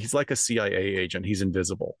 He's like a CIA agent. He's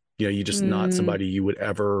invisible. You just not somebody you would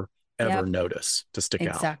ever notice to stick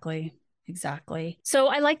out. Exactly. So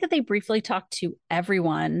I like that they briefly talked to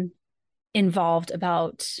everyone involved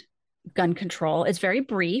about gun control. It's very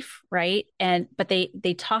brief, right? But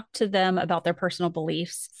they talked to them about their personal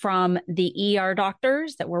beliefs, from the ER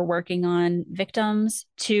doctors that were working on victims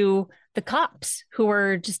to the cops who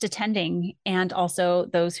were just attending, and also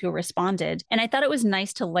those who responded. And I thought it was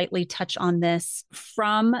nice to lightly touch on this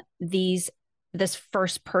from these this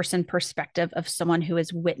first person perspective of someone who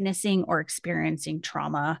is witnessing or experiencing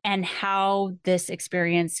trauma, and how this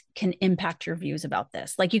experience can impact your views about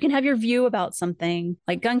this. Like, you can have your view about something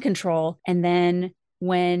like gun control, and then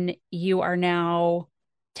when you are now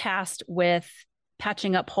tasked with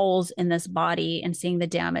patching up holes in this body and seeing the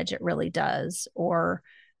damage it really does, or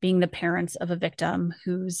being the parents of a victim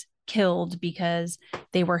who's killed because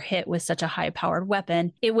they were hit with such a high powered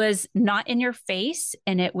weapon. It was not in your face.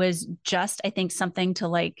 And it was just, I think, something to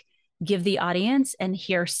like give the audience and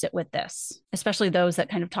here, sit with this, especially those that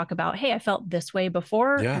kind of talk about, hey, I felt this way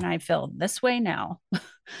before and I feel this way now.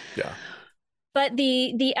 Yeah. But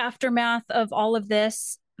the aftermath of all of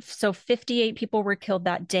this, so 58 people were killed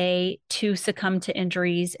that day, 2 succumbed to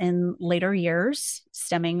injuries in later years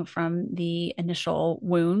stemming from the initial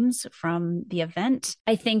wounds from the event.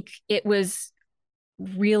 I think it was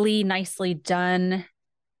really nicely done,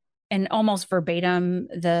 and almost verbatim,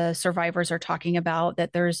 the survivors are talking about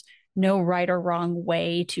that there's no right or wrong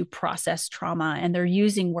way to process trauma. And they're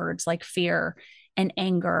using words like fear and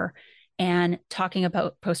anger, and talking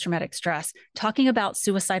about post-traumatic stress, talking about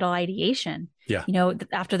suicidal ideation. Yeah. You know,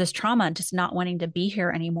 after this trauma, just not wanting to be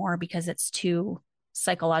here anymore because it's too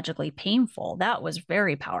psychologically painful. That was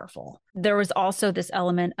very powerful. There was also this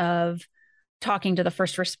element of talking to the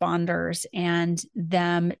first responders and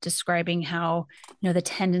them describing how, you know, the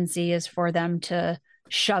tendency is for them to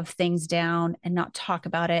shove things down and not talk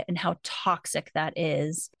about it, and how toxic that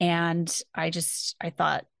is. And I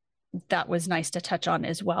thought that was nice to touch on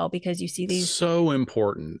as well, because you see these so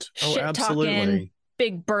important. Oh, absolutely.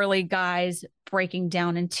 Big burly guys breaking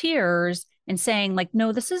down in tears and saying like,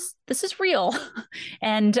 no, this is real.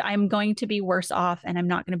 And I'm going to be worse off, and I'm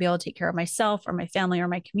not going to be able to take care of myself or my family or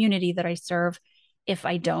my community that I serve if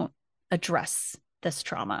I don't address this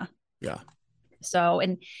trauma. Yeah. So,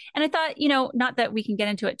 and I thought, you know, not that we can get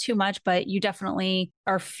into it too much, but you definitely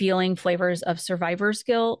are feeling flavors of survivor's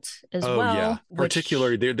guilt as well. Yeah.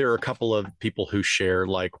 Particularly, there are a couple of people who share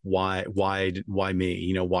like, why me?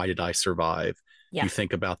 You know, why did I survive? Yeah. You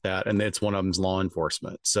think about that, and it's one of them's law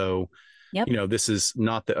enforcement. So, you know, this is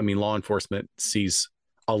not that. I mean, law enforcement sees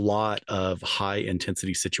a lot of high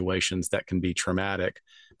intensity situations that can be traumatic,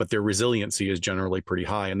 but their resiliency is generally pretty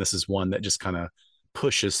high, and this is one that just kind of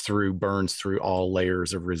burns through all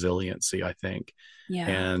layers of resiliency, I think. Yeah.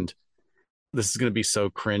 And this is going to be so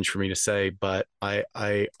cringe for me to say, but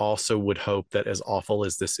I also would hope that, as awful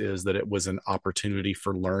as this is, that it was an opportunity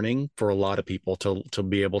for learning for a lot of people to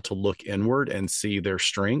be able to look inward and see their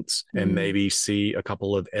strengths and maybe see a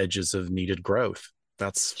couple of edges of needed growth.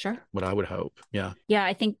 That's what I would hope. Yeah. Yeah.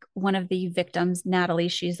 I think one of the victims, Natalie,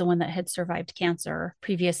 she's the one that had survived cancer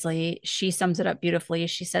previously. She sums it up beautifully.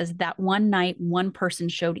 She says, that one night, one person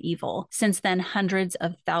showed evil. Since then, hundreds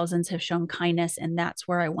of thousands have shown kindness. And that's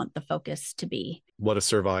where I want the focus to be. What a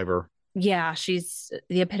survivor. Yeah. She's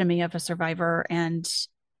the epitome of a survivor. And,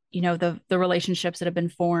 you know, the relationships that have been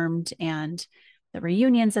formed and the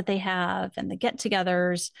reunions that they have and the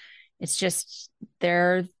get-togethers, it's just,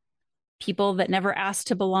 they're people that never asked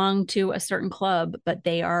to belong to a certain club, but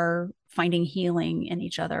they are finding healing in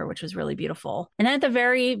each other, which was really beautiful. And then at the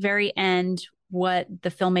very, very end, what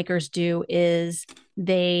the filmmakers do is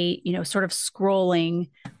they, you know, sort of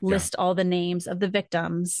scrolling list all the names of the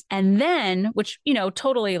victims. And then, which, you know,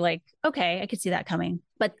 totally like, okay, I could see that coming.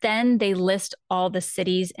 But then they list all the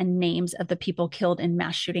cities and names of the people killed in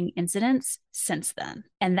mass shooting incidents since then.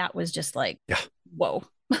 And that was just like, whoa.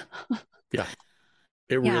 Yeah.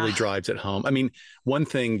 It really drives it home. I mean, one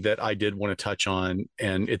thing that I did want to touch on,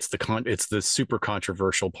 and it's the super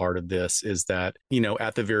controversial part of this, is that, you know,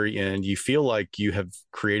 at the very end, you feel like you have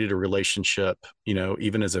created a relationship, you know,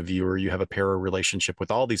 even as a viewer, you have a para relationship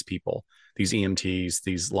with all these people, these EMTs,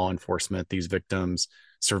 these law enforcement, these victims,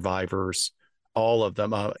 survivors, all of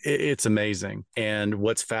them. It's amazing. And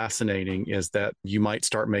what's fascinating is that you might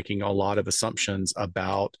start making a lot of assumptions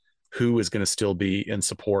about who is going to still be in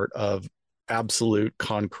support of absolute,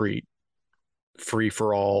 concrete, free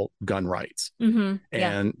for all gun rights.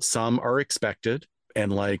 And some are expected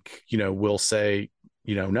and, like, you know, will say,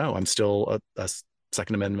 you know, no, I'm still a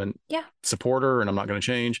Second Amendment supporter and I'm not going to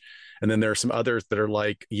change. And then there are some others that are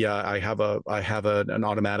like, yeah, I have an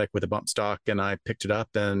automatic with a bump stock and I picked it up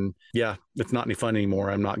and it's not any fun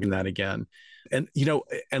anymore. I'm not getting that again. And, you know,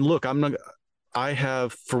 and look,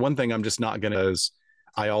 for one thing, I'm just not going to,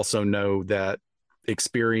 I also know that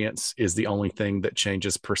experience is the only thing that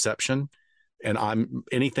changes perception. And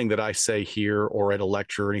anything that I say here or at a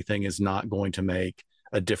lecture or anything is not going to make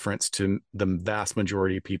a difference to the vast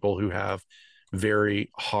majority of people who have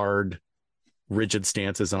very hard, rigid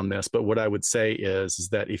stances on this. But what I would say is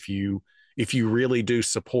that if you if you really do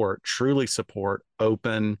truly support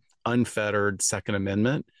open, unfettered Second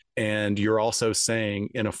Amendment, and you're also saying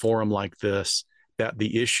in a forum like this that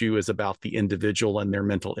the issue is about the individual and their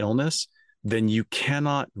mental illness, then you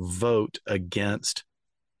cannot vote against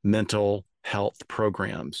mental health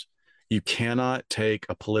programs. You cannot take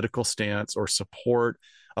a political stance or support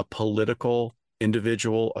a political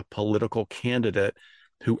individual, a political candidate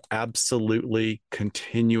who absolutely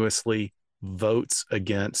continuously votes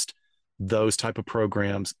against those type of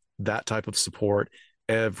programs, that type of support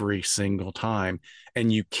every single time.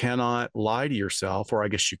 And you cannot lie to yourself, or I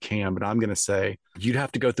guess you can, but I'm going to say you'd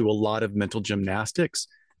have to go through a lot of mental gymnastics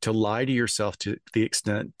to lie to yourself to the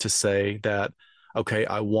extent to say that, okay,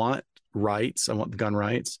 I want rights, I want the gun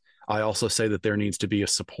rights. I also say that there needs to be a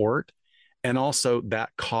support, and also that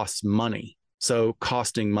costs money. So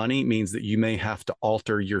costing money means that you may have to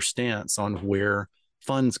alter your stance on where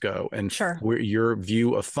funds go, and where your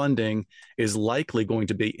view of funding is likely going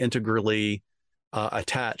to be integrally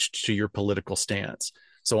attached to your political stance.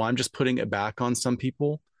 So I'm just putting it back on some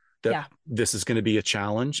people that this is going to be a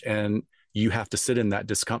challenge, and you have to sit in that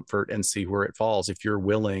discomfort and see where it falls if you're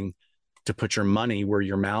willing to put your money where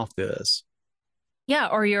your mouth is. Yeah,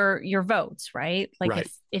 or your votes, right? Like right.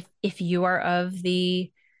 if you are of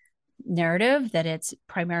the narrative that it's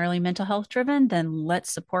primarily mental health driven, then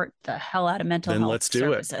let's support the hell out of mental health. Then let's do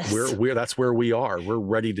services. It. We're that's where we are. We're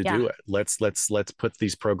ready to do it. Let's put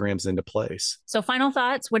these programs into place. So final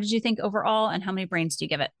thoughts, what did you think overall, and how many brains do you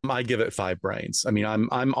give it? I give it 5 brains. I mean,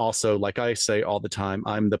 I'm also, like I say all the time,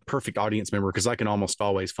 I'm the perfect audience member because I can almost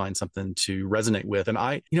always find something to resonate with.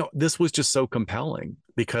 And this was just so compelling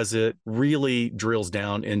because it really drills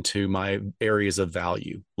down into my areas of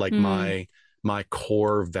value, like my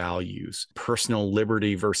core values, personal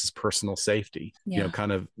liberty versus personal safety,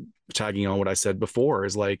 kind of tagging on what I said before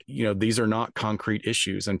is like, these are not concrete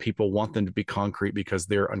issues, and people want them to be concrete because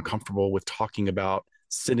they're uncomfortable with talking about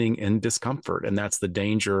sitting in discomfort. And that's the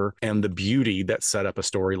danger and the beauty that set up a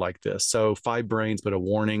story like this. So 5 brains, but a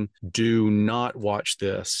warning: do not watch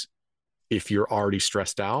this if you're already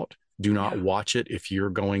stressed out. Do not watch it if you're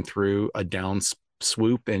going through a down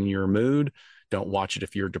swoop in your mood. Don't watch it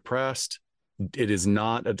if you're depressed. It is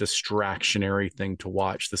not a distractionary thing to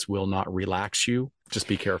watch. This will not relax you. Just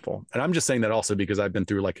be careful. And I'm just saying that also because I've been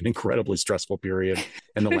through like an incredibly stressful period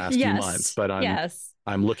in the last few months, but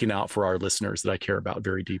I'm looking out for our listeners that I care about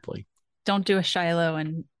very deeply. Don't do a Shiloh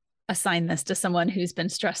and assign this to someone who's been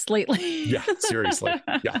stressed lately. Yeah, seriously.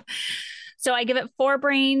 Yeah. So I give it 4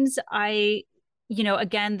 brains.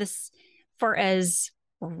 Again, this, for as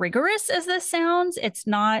rigorous as this sounds, it's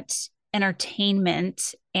not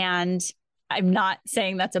entertainment, and I'm not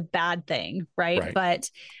saying that's a bad thing, right? But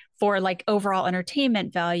for like overall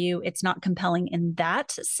entertainment value, it's not compelling in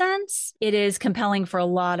that sense. It is compelling for a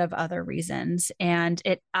lot of other reasons. And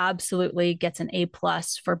it absolutely gets an A+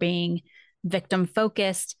 for being victim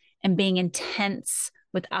focused and being intense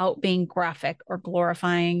without being graphic or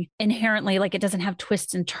glorifying. Inherently, like, it doesn't have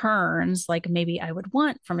twists and turns like maybe I would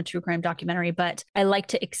want from a true crime documentary, but I like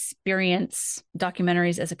to experience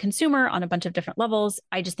documentaries as a consumer on a bunch of different levels.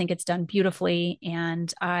 I just think it's done beautifully.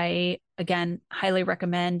 And I, again, highly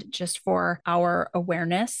recommend, just for our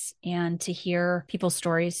awareness and to hear people's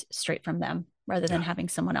stories straight from them, rather than having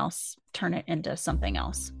someone else turn it into something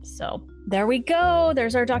else. So there we go.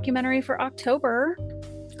 There's our documentary for October.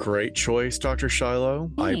 Great choice, Dr. Shiloh.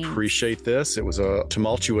 Thanks. I appreciate this. It was a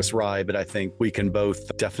tumultuous ride, but I think we can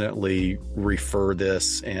both definitely refer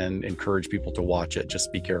this and encourage people to watch it.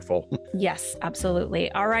 Just be careful. Yes,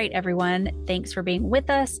 absolutely. All right, everyone. Thanks for being with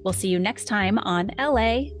us. We'll see you next time on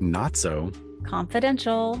LA Not So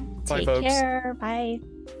Confidential. Bye, Take folks. Care. Bye.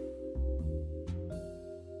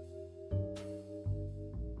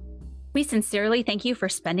 We sincerely thank you for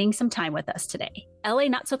spending some time with us today. LA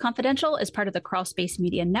Not So Confidential is part of the Crawl Space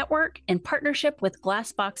Media Network in partnership with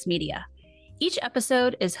Glassbox Media. Each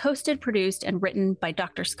episode is hosted, produced, and written by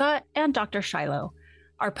Dr. Scott and Dr. Shiloh.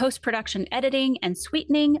 Our post-production editing and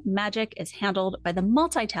sweetening magic is handled by the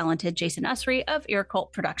multi-talented Jason Usry of Ear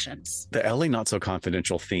Cult Productions. The LA Not So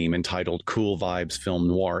Confidential theme, entitled Cool Vibes Film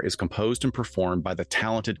Noir, is composed and performed by the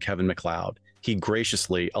talented Kevin MacLeod. He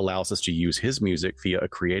graciously allows us to use his music via a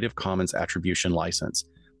Creative Commons Attribution license.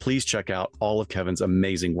 Please check out all of Kevin's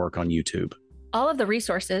amazing work on YouTube. All of the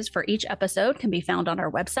resources for each episode can be found on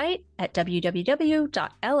our website at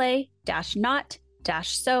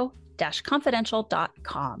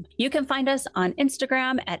www.la-not-so-confidential.com. You can find us on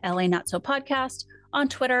Instagram at LA Not So Podcast, on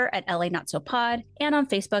Twitter at LA Not So Pod, and on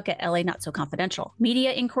Facebook at LA Not So Confidential.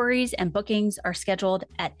 Media inquiries and bookings are scheduled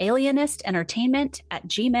at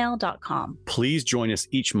alienistentertainment@gmail.com. Please join us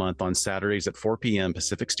each month on Saturdays at 4 p.m.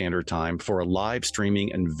 Pacific Standard Time for a live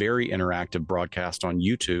streaming and very interactive broadcast on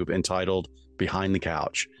YouTube entitled Behind the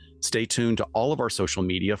Couch. Stay tuned to all of our social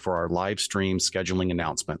media for our live stream scheduling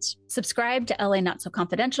announcements. Subscribe to LA Not So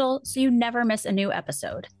Confidential so you never miss a new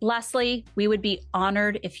episode. Lastly, we would be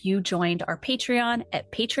honored if you joined our Patreon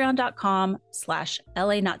at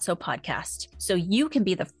patreon.com/LA Not So Podcast so you can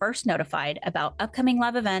be the first notified about upcoming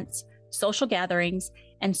live events, social gatherings,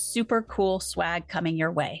 and super cool swag coming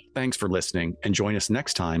your way. Thanks for listening, and join us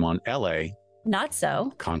next time on LA Not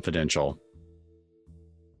So Confidential.